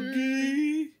sing-songy?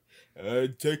 Songy.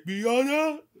 And take me on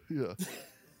out. Yeah.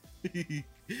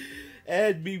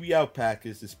 And Mimi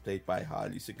Alpacas is played by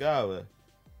Harley Segara.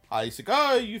 Harley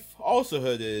Segara, you've also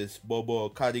heard as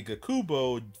Momo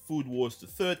Kanigakubo in Food Wars the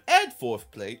 3rd and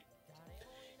 4th plate.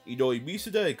 Inoi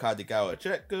Misuda in Kanagawa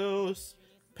Jet Girls,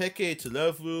 Peke to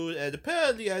Love Room, and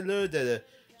apparently I learned that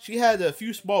she had a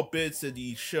few small bits in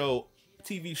the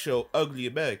TV show Ugly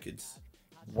Americans.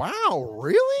 Wow,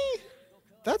 really?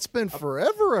 That's been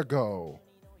forever ago.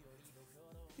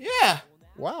 Yeah.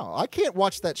 Wow, I can't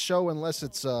watch that show unless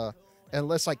it's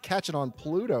unless I catch it on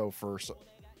Pluto for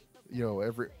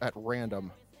at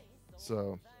random.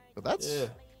 So, but that's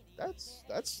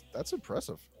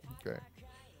impressive. Okay.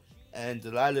 And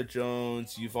Delilah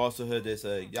Jones, you've also heard as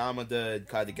Yamada and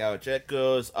Kanagawa Jet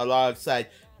Girls, alongside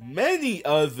many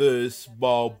other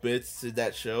small bits in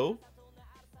that show.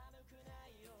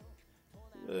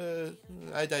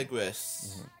 I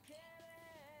digress. Mm-hmm.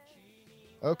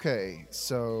 Okay,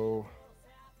 so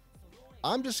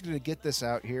I'm just gonna get this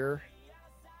out here.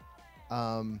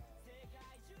 Holly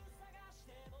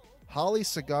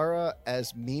Segara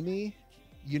as Mimi.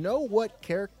 You know what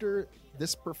character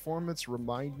this performance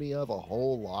reminded me of a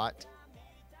whole lot?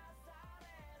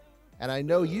 And I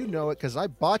know you know it because I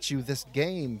bought you this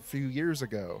game a few years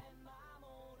ago.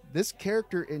 This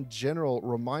character in general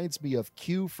reminds me of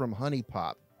Q from Honey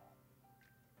Pop.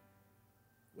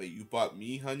 Wait, you bought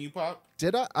me Honey Pop?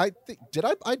 Did I? I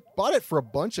bought it for a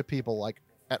bunch of people, like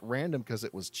at random, because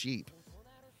it was cheap.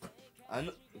 I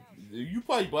know, you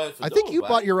probably bought it for I think you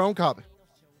bought your own copy.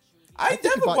 I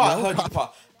never bought Honey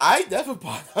Pop. I never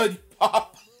bought Honey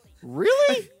Pop.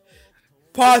 Really?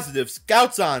 Positive.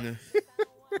 Scout's honor.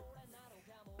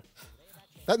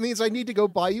 That means I need to go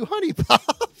buy you Honey Pop.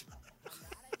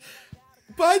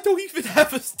 But I don't even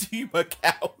have a Steam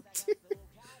account.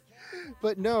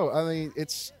 But no, I mean,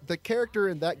 it's the character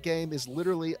in that game is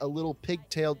literally a little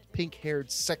pigtailed,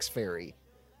 pink-haired sex fairy.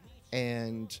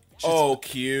 And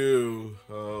cute.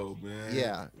 Oh, man.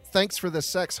 Yeah. Thanks for the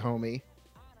sex, homie.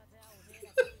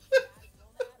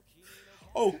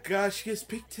 Oh, gosh, she has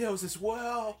pigtails as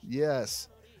well. Yes.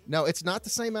 No, it's not the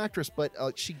same actress, but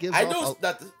she gives I know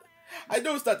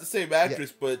it's not the same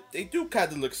actress, but they do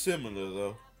kind of look similar,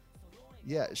 though.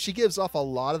 Yeah, she gives off a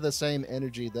lot of the same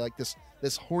energy, like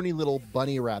this horny little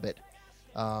bunny rabbit.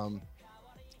 And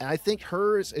I think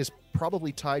hers is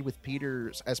probably tied with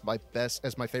Peter's as my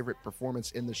favorite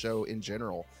performance in the show in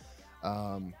general.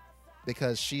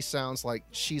 because she sounds like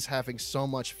she's having so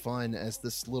much fun as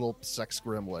this little sex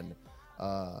gremlin.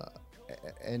 Uh,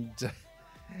 and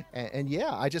and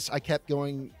yeah, I kept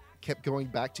going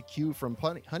back to Q from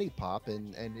Honey Pop,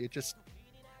 and it just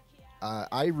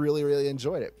I really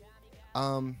enjoyed it.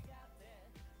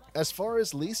 As far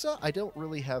as Lisa, I don't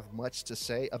really have much to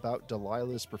say about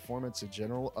Delilah's performance in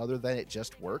general, other than it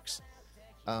just works.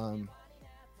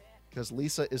 Because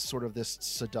Lisa is sort of this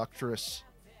seductress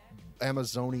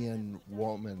Amazonian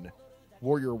woman,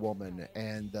 warrior woman,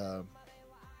 and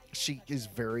she is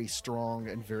very strong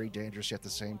and very dangerous, yet at the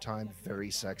same time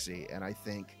very sexy. And I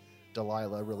think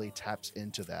Delilah really taps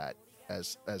into that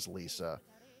as Lisa.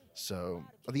 So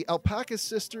the Alpaca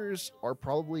sisters are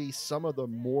probably some of the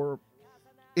more,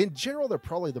 in general, they're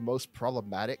probably the most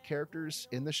problematic characters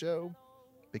in the show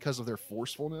because of their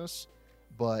forcefulness,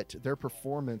 but their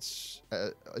performance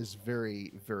is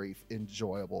very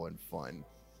enjoyable and fun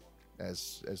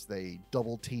as they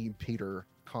double team Peter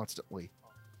constantly.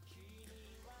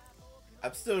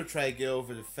 I'm still trying to get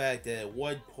over the fact that at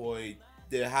one point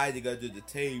they're hiding under the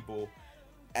table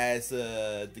as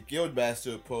the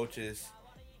Guildmaster approaches,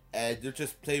 and they're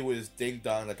just playing with his ding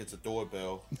dong like it's a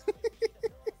doorbell.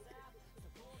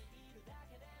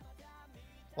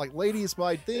 Like, ladies,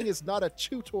 my thing is not a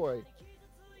chew toy.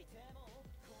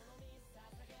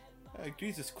 Like,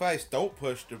 Jesus Christ, don't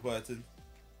push the button.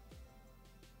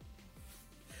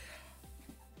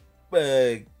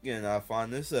 But getting off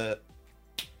on this, what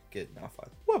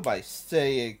am I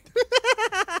saying?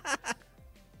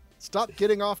 Stop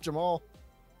getting off, Jamal.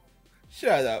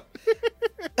 Shut up.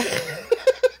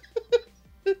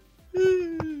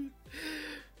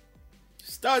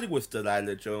 Starting with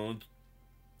Delilah Jones,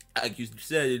 like you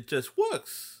said, it just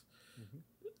works. Mm-hmm.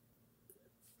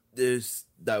 There's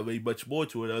not really much more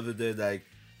to it other than like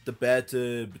the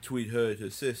banter between her and her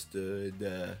sister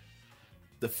and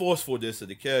the forcefulness of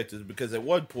the characters. Because at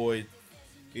one point,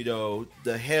 you know,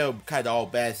 the helm kind of all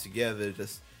bands together,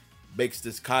 just makes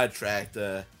this contract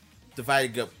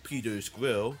dividing up Peter's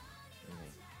grill,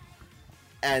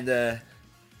 and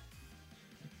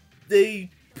they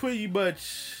pretty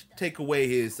much take away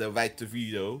his right to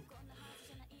veto.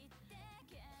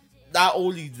 Not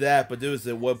only that, but there was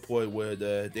at one point where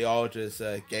they all just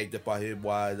ganged up on him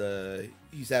while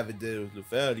he's having dinner with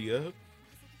Luferia.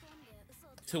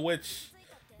 To which,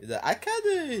 you know, I kind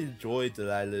of enjoyed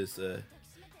Delilah's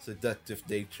seductive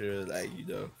nature. Like, you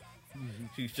know,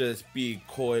 she's just being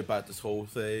coy about this whole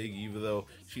thing, even though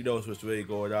she knows what's really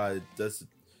going on. It doesn't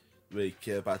really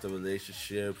care about the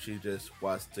relationship. She just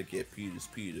wants to get Peter's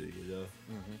Peter, you know.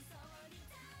 Mm-hmm.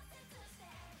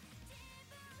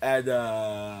 And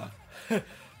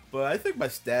but I think my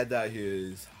standout here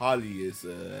is Holly is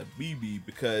Mimi,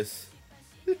 because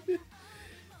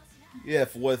yeah,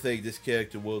 for one thing, this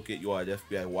character will get you on an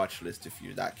FBI watch list if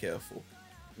you're not careful.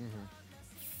 Mm-hmm.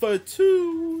 For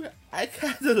two, I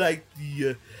kind of like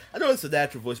the I know it's a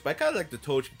natural voice, but I kind of like the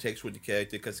tone she takes with the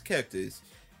character, because the character is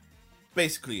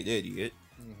basically an idiot.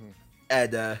 Mm-hmm.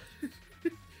 And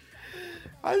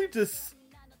Holly just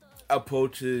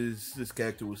approaches this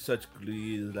character with such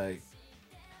glee, like,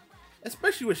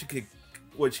 especially when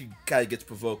she kind of gets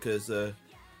provoked. Because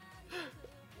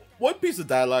one piece of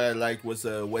dialogue I liked was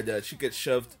when she gets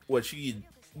shoved, when she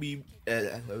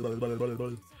and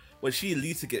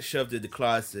Lisa get shoved in the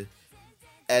closet,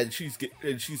 and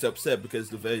she's upset because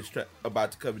Luveria's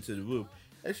about to come into the room,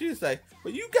 and she's like,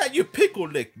 "Well, you got your pickle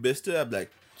licked, mister." I'm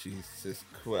like, Jesus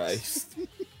Christ,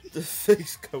 the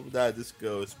face coming out of this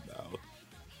girl's mouth.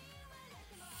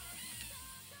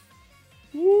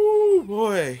 Woo,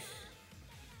 boy.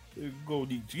 We're gonna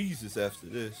need Jesus after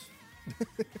this.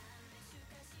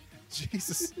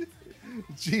 Jesus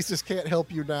can't help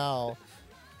you now.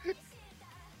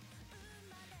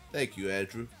 Thank you,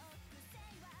 Andrew.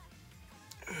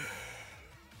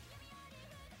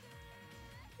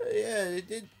 Yeah,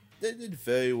 they did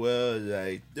very well.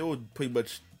 Like, they were pretty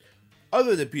much,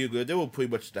 other than Peter Grill, they were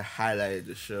pretty much the highlight of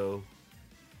the show.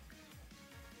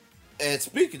 And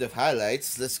speaking of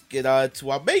highlights, let's get on to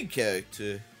our main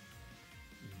character.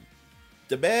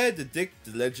 The man, the dick,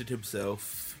 the legend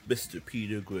himself, Mr.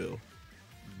 Peter Grill.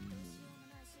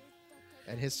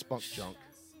 And his spunk junk.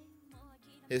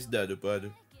 His nutter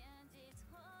butter.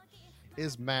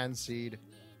 His man seed.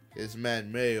 His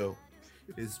man mayo.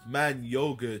 His man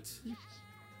yogurt.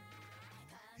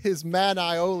 His man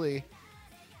aioli.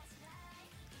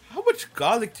 How much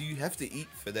garlic do you have to eat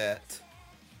for that?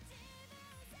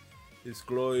 His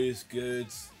glorious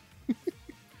goods.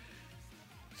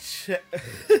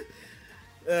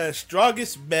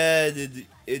 Strongest man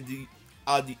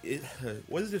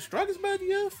what is the strongest man in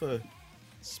the earth?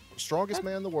 Strongest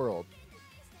man in the world.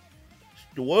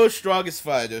 the world's strongest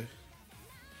fighter.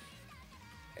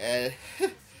 And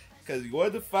because he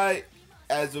won the fight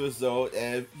as a result,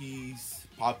 and he's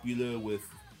popular with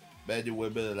men and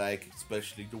women alike,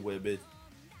 especially the women.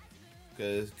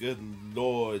 Because, good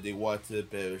lord, they want to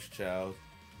perish child.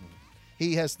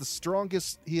 He has the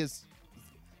strongest. He has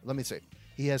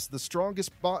the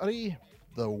strongest body,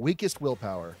 the weakest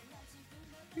willpower.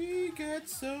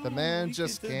 The man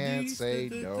just can't say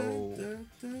no.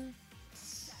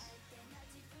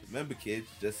 Remember, kids,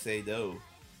 just say no.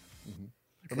 Mm-hmm.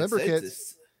 Remember,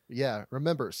 kids. Yeah,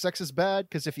 remember, sex is bad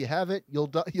because if you have it, you'll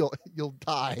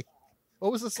die.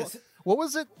 What was this? What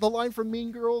was it? The line from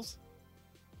Mean Girls?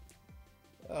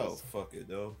 Oh, fuck it,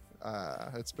 no.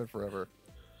 It's been forever.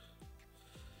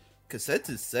 Consent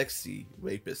is sexy,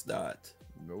 rape is not.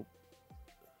 Nope.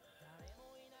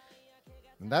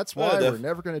 And that's why we're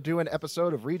never going to do an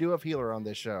episode of Redo of Healer on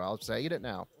this show. I'll say it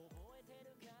now.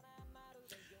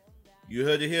 You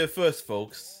heard it here first,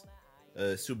 folks.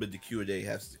 Assuming the Q&A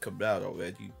has to come out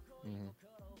already. Mm-hmm.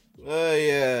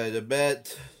 Yeah, the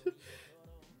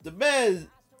man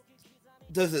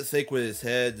doesn't think with his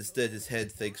head. Instead, his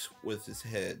head thinks with his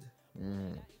head.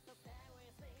 Mm.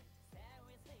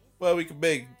 Well, we can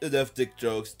make enough dick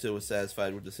jokes until we're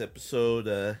satisfied with this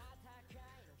episode.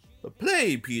 But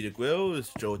playing Peter Grill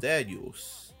is Joe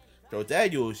Daniels. Joe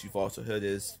Daniels, you've also heard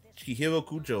as Chihiro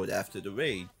Kujo in After the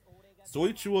Rain,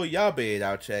 Soichiro Yabe in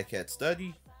Our Chat Cat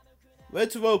Study,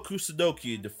 Rentaro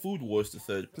Kusunoki in The Food Wars: The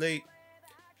Third Plate,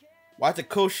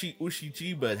 Watakoshi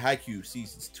Ushijima in Haikyuu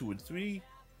Seasons 2 and 3,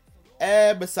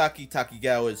 and Masaki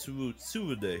Takigawa in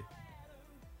Tsurude.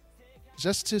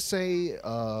 Just to say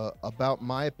about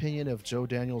my opinion of Joe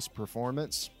Daniels'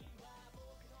 performance,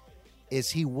 is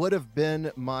he would have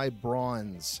been my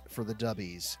bronze for the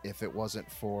dubbies if it wasn't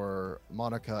for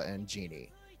Monica and Jeannie.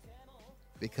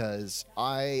 Because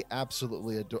I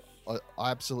absolutely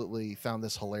found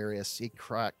this hilarious. He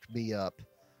cracked me up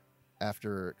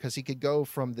because he could go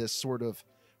from this sort of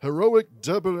heroic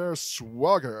debonair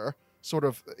swagger, sort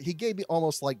of, he gave me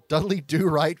almost like Dudley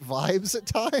Do-Right vibes at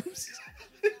times.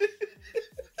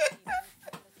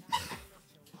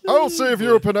 I'll save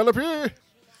you, Penelope!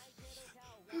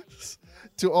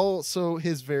 To also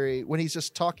his when he's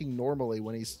just talking normally,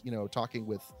 when he's, talking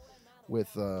with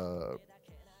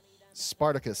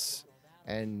Spartacus,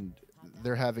 and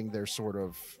they're having their sort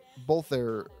of, both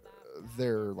their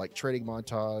like training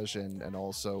montage and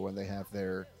also when they have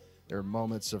their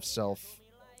moments of self,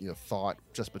 thought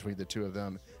just between the two of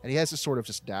them. And he has this sort of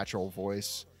just natural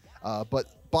voice.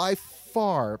 But by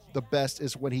far the best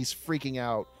is when he's freaking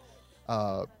out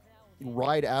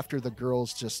right after the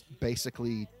girls just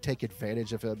basically take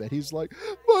advantage of him, and he's like,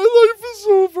 my life is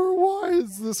over, why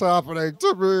is this happening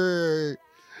to me?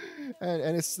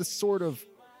 And it's this sort of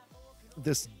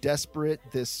this desperate,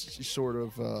 this sort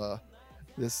of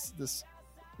this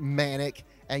manic,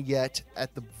 and yet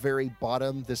at the very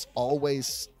bottom this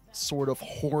always sort of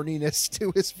horniness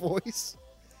to his voice.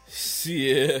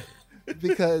 Yeah.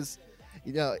 Because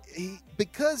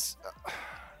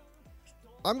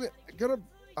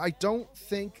I don't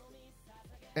think,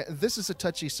 this is a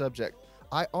touchy subject,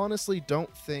 I honestly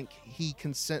don't think he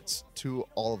consents to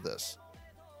all of this.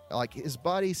 Like, his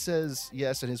body says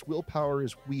yes, and his willpower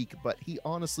is weak, but he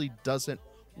honestly doesn't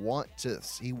want to.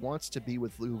 He wants to be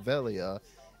with Louvelia,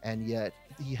 and yet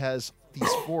he has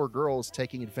these 4 girls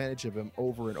taking advantage of him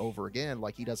over and over again,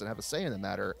 like he doesn't have a say in the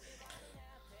matter.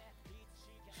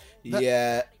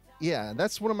 Yeah,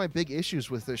 that's one of my big issues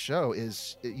with this show,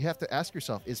 is you have to ask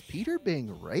yourself, is Peter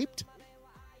being raped?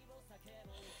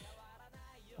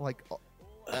 Like,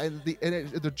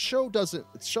 the show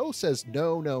says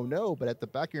no, but at the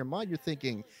back of your mind, you're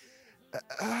thinking,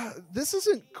 this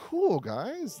isn't cool,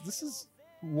 guys. This is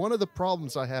one of the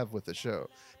problems I have with the show.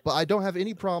 But I don't have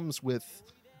any problems with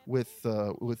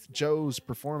Joe's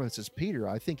performance as Peter.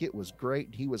 I think it was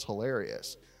great. He was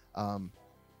hilarious.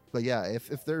 But yeah,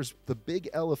 if there's the big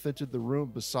elephant in the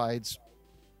room besides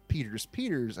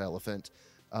Peter's elephant,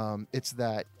 it's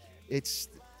that it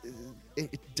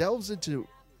delves into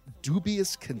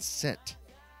dubious consent.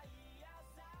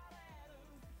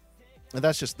 And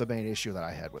that's just the main issue that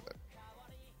I had with it.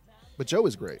 But Joe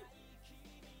is great.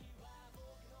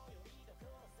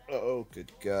 Oh,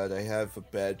 good God. I have a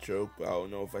bad joke, but I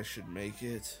don't know if I should make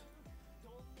it.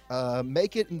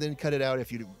 Make it and then cut it out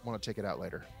if you want to take it out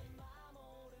later.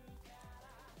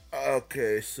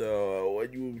 Okay, so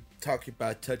when you talk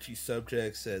about touchy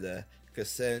subjects and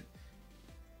consent,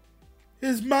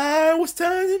 his mind was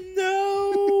telling him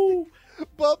no,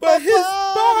 but his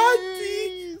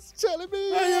body's telling me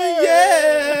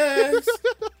yes,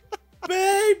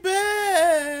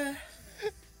 baby.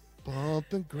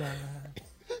 Bump and grind.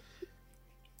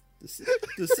 The,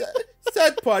 the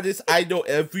sad part is I know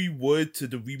every word to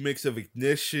the remix of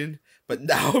Ignition, but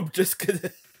now I'm just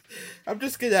gonna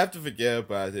have to forget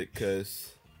about it,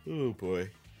 cause oh boy.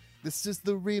 This is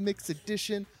the remix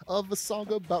edition of a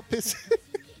song about piss.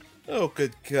 Oh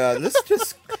good God! Let's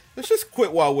just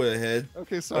quit while we're ahead.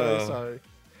 Okay, sorry.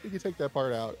 You can take that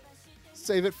part out.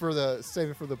 Save it for the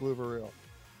blooper reel.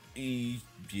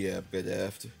 Yeah, I'm gonna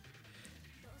have to.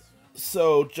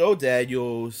 So Joe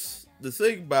Daniels, the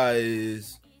thing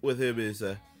with him is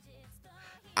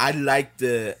I like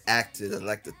the acting, I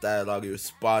like the dialogue. It was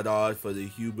spot on for the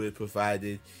humor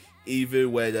provided,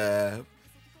 even when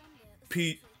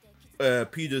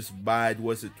Peter's mind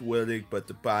wasn't willing, but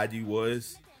the body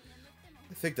was.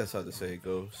 I think that's how the saying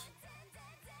goes.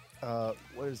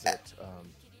 What is it?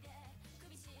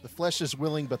 The flesh is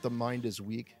willing, but the mind is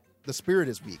weak. The spirit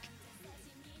is weak.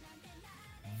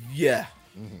 Yeah.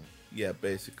 Mm-hmm. Yeah,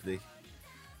 basically.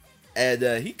 And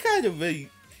he kind of really,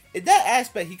 in that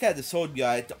aspect, he kind of sold me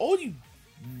on. The only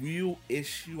real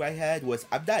issue I had was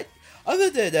I'm not, other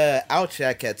than Al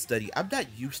Cat Study, I'm not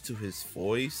used to his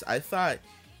voice. I thought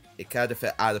it kind of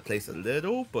felt out of place a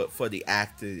little, but for the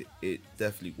actor, it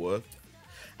definitely worked.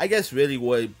 I guess really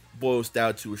what it boils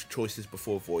down to is choices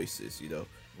before voices, you know.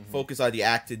 Mm-hmm. Focus on the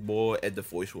acting more and the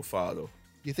voice will follow.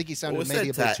 You think he sounded maybe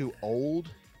a bit too old?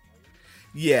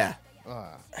 Yeah.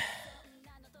 But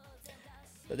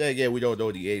then again, we don't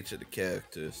know the age of the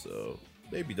character, so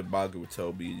maybe the manga will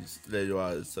tell me later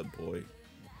on at some point.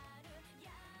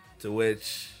 To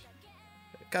which,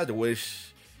 I kind of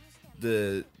wish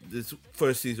this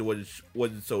first season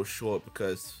wasn't so short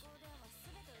because,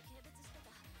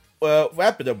 well,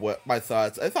 wrapping up my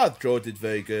thoughts, I thought Joe did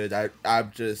very good.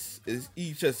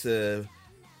 He's just a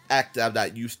actor I'm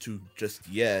not used to just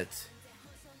yet.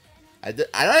 I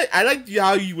like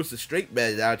how he was the straight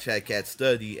man in Our Cat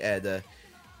Study, and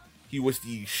he was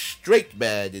the straight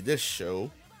man in this show.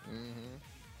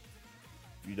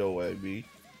 Mm-hmm. You know what I mean?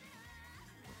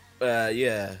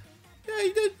 Yeah,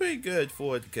 he did pretty good for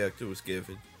what the character was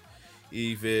given,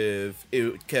 even if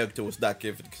the character was not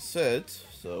given consent.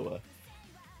 So,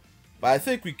 but I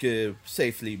think we could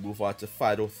safely move on to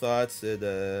final thoughts,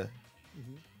 and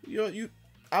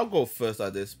I'll go first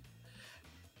on this.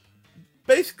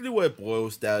 Basically, what it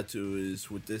boils down to is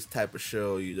with this type of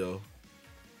show, you know.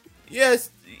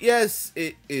 Yes,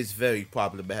 it is very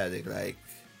problematic. Like,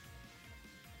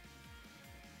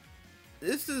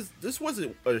 this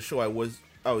wasn't a show I was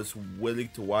willing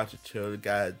to watch until it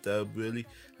got a dub. Really,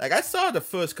 like I saw the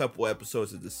first couple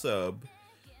episodes of the sub,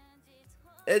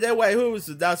 and then when I heard it was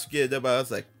announced to get a dub, I was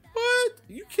like, "What?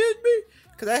 Are you kidding me?"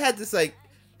 Because I had this like.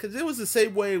 Because it was the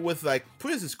same way with, like,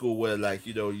 Prison School, where, like,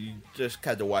 you know, you just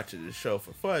kind of watching the show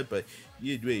for fun, but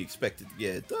you didn't really expect it to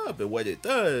get a dub. And when it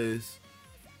does,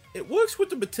 it works with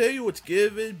the material it's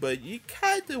given, but you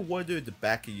kind of wonder in the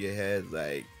back of your head,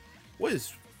 like, what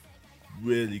is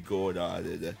really going on?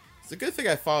 And it's a good thing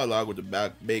I followed along with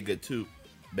the manga too.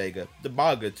 The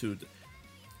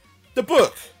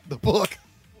book. The book.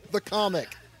 The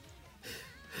comic.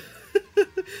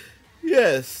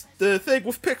 Yes, the thing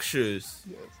with pictures.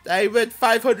 Yes. I read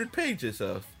 500 pages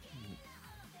of.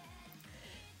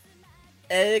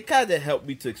 And it kind of helped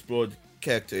me to explore the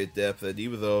character in depth. And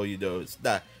even though, you know, it's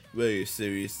not really a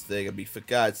serious thing, I mean, for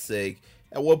God's sake,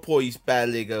 at one point he's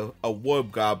battling a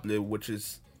worm goblin, which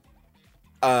is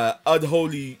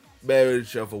unholy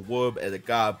marriage of a worm and a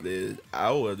goblin. I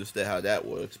don't understand how that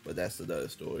works, but that's another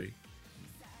story.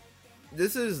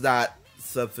 This is not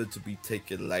something to be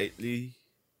taken lightly.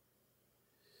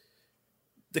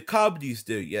 The comedy's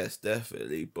there, yes,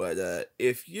 definitely. But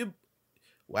if your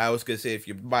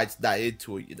mind's not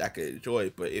into it, you're not gonna enjoy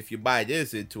it. But if your mind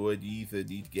is into it, you either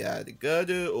need to get out of the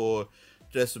gutter or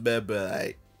just remember,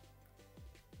 like,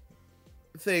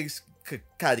 things could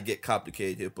kind of get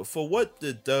complicated here. But for what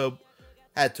the dub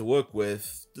had to work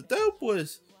with, the dub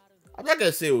was, I'm not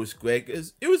gonna say it was great,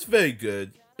 because it was very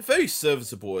good, very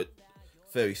serviceable.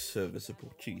 Very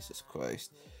serviceable. Jesus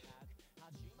Christ.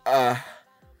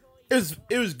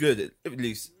 It was good, at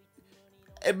least.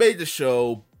 It made the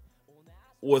show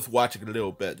worth watching a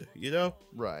little better, you know?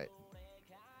 Right.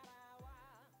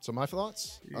 So my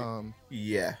thoughts?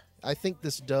 Yeah. I think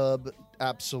this dub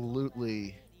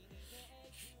absolutely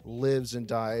lives and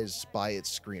dies by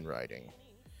its screenwriting.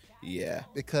 Yeah.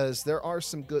 Because there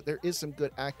is some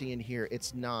good acting in here.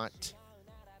 It's not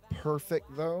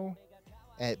perfect though,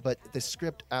 but the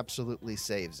script absolutely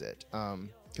saves it.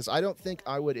 Because I don't think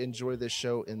I would enjoy this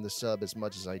show in the sub as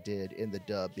much as I did in the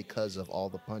dub because of all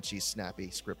the punchy, snappy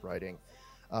script writing.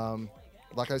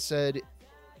 Like I said,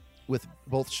 with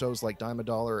both shows like Dime a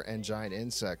Dollar and Giant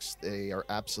Insects, they are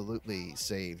absolutely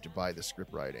saved by the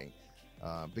script writing.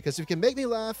 Because if you can make me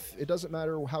laugh, it doesn't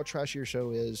matter how trashy your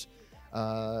show is,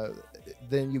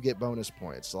 then you get bonus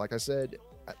points. So like I said,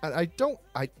 I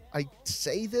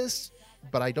say this,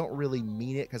 but I don't really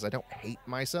mean it because I don't hate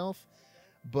myself.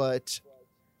 But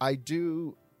I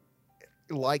do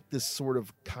like this sort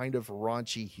of kind of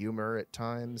raunchy humor at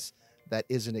times that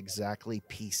isn't exactly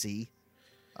PC.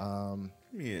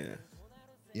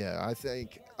 Yeah, I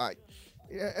think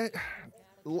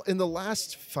in the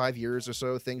last 5 years or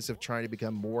so, things have tried to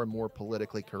become more and more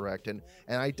politically correct, and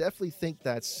I definitely think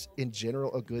that's in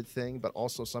general a good thing. But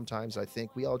also sometimes I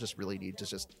think we all just really need to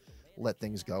just let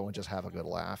things go and just have a good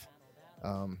laugh.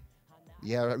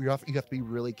 Yeah, you have to be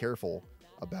really careful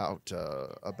about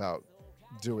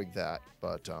doing that.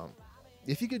 But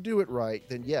if you could do it right,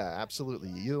 then yeah,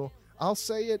 absolutely. I'll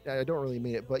say it. I don't really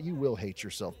mean it, but you will hate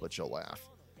yourself, but you'll laugh.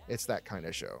 It's that kind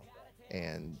of show,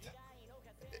 and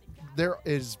there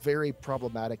is very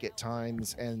problematic at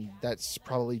times, and that's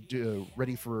probably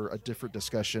ready for a different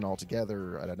discussion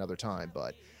altogether at another time.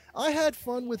 But I had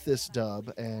fun with this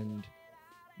dub, and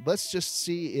let's just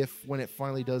see if when it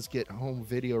finally does get home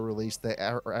video released, they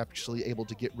are actually able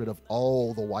to get rid of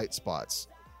all the white spots,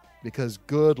 because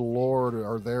good Lord,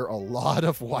 are there a lot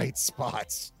of white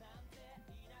spots.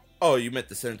 Oh, you meant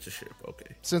the censorship.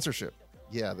 Okay. Censorship.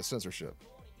 Yeah, the censorship.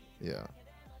 Yeah.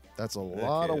 That's a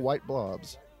lot of white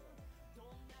blobs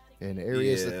in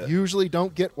areas that usually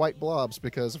don't get white blobs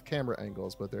because of camera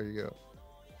angles, but there you go.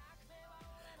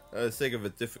 I was thinking of a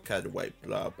different kind of white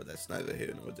blob, but that's neither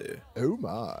here nor there. Oh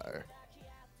my.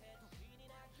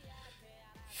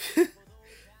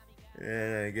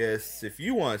 And I guess if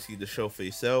you want to see the show for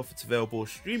yourself, it's available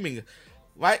streaming,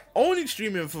 only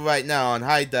streaming for right now on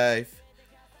High Dive.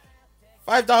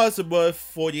 $5 a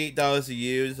month, $48 a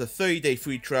year. There's a 30-day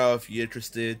free trial if you're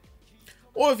interested.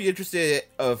 Or if you're interested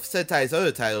of Sentai's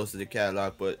other titles in the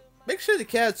catalog, but make sure to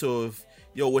cancel if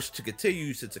you'll wish to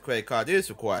continue since a credit card is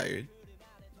required.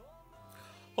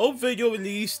 Home video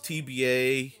release,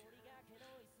 TBA.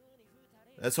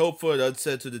 Let's hope for an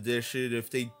uncensored edition. If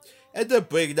they end up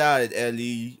bringing out an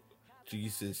LE,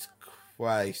 Jesus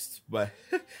Christ. But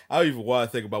I don't even want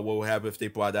to think about what would happen if they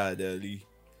brought out an LE.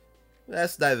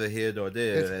 That's neither here nor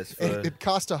there. It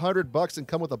cost $100 and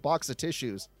come with a box of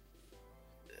tissues.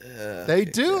 They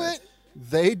do it.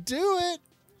 They do it.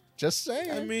 Just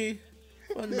saying. I mean,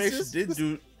 Funimation did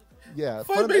do. Yeah,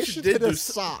 Funimation did a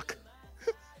sock.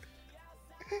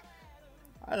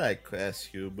 I like crass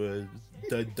humor,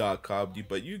 done dark comedy,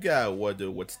 but you gotta wonder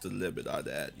what's the limit on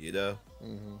that, you know?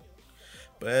 Mm-hmm.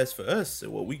 But as for us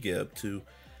and what we get up to,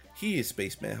 he is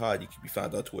Spaceman Hardy. He can be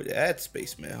found on Twitter at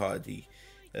Spaceman Hardy.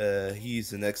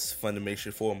 He's an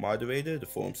ex-Funimation forum moderator. The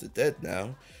forums are dead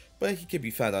now, but he can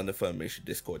be found on the Funimation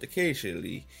Discord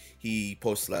occasionally. He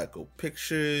posts a lot of cool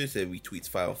pictures and retweets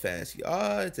Final Fantasy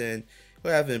art, and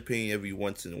he'll have an opinion every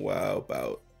once in a while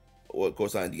about what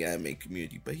goes on in the anime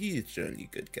community, but he is generally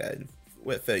a good guy and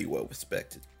very well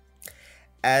respected.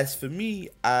 As for me,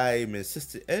 I'm an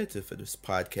assistant editor for this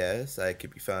podcast. I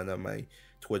can be found on my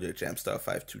Twitter at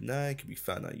Jamstar529, can be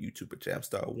found on YouTube at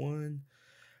Jamstar1.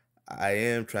 I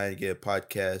am trying to get a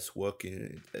podcast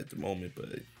working at the moment,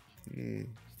 but you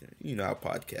know how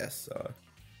podcasts are.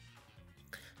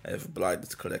 I have a blog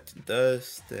that's collecting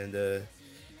dust, and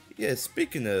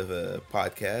speaking of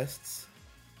podcasts,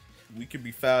 we can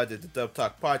be found at the Dub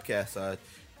Talk Podcast on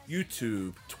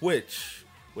YouTube, Twitch.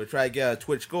 We're trying to get our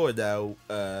Twitch going now.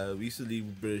 Recently,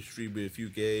 we've been streaming a few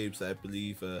games. I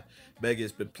believe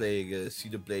Megan's been playing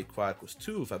Xenoblade Chronicles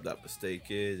 2, if I'm not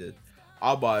mistaken. And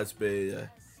Ahmad's been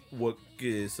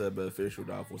working some official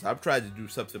novels. I'm trying to do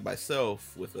something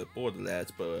myself with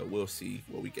Borderlands, but we'll see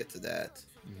when we get to that.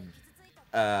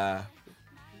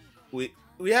 Mm-hmm.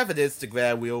 We have an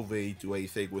Instagram. We don't really do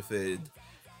anything with it.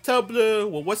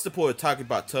 Tumblr, well, what's the point of talking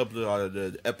about Tumblr on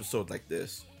an episode like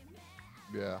this?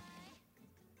 Yeah.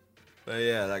 But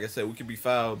yeah, like I said, we can be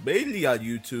found mainly on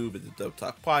YouTube and the Dub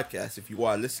Talk Podcast. If you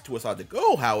want to listen to us on the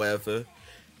go, however,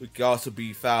 we can also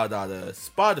be found on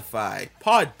Spotify,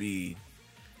 Podbean,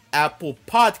 Apple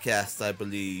Podcasts, I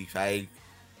believe.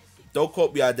 Don't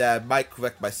quote me on that. I might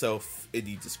correct myself in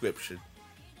the description.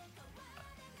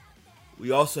 We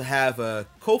also have a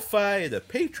Ko-Fi and a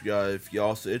Patreon if you're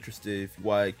also interested, if you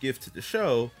want to give to the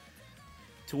show.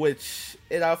 To which,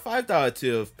 in our $5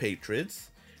 tier of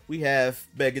patrons, we have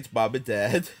Megan's mom and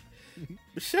dad,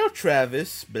 Michelle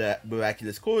Travis,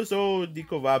 Miraculous Corzo,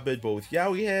 Nico Robin, both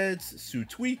Yowie Heads, Sue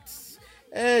Tweets,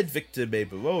 and Victor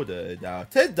Maybarona. In our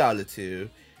 $10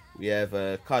 tier, we have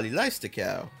Carly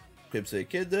Leistercow, Crimson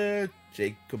Kinder,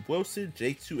 Jacob Wilson,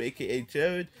 J2 aka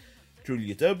Jared,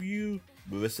 Julia W.,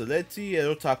 Marissa Lenti,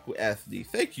 and Otaku Athlete.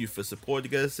 Thank you for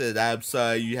supporting us, and I'm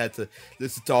sorry you had to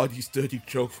listen to all these dirty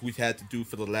jokes we had to do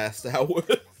for the last hour.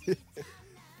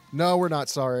 No, we're not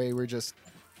sorry.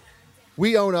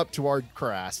 We own up to our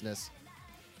crassness.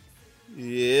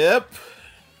 Yep.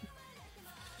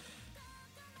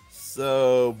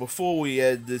 So, before we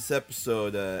end this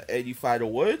episode, any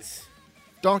final words?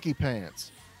 Donkey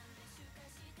pants.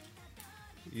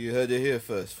 You heard it here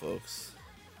first, folks.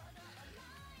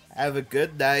 Have a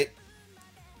good night.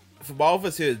 From all of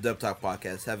us here at the Dub Talk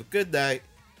Podcast, have a good night.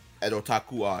 And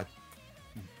Otaku on.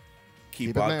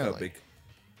 Keep on manly. coming.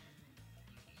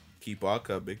 Keep on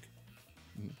coming.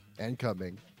 And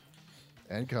coming.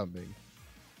 And coming.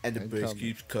 And the And bridge coming.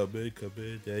 keeps coming.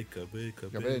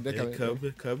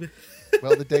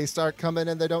 Well, the days start coming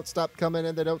and they don't stop coming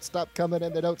and they don't stop coming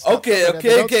and they don't stop Okay, coming and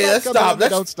they don't okay, stop let's coming stop. and they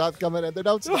don't stop coming and they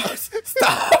don't stop.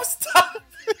 Stop.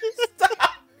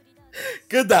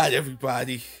 Good night,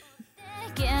 everybody.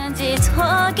 現実放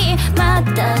棄ま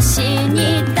た死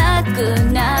にたく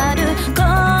なるこ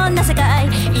んな世界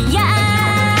いや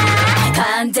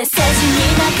完全政治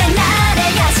になんかなれ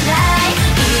やしない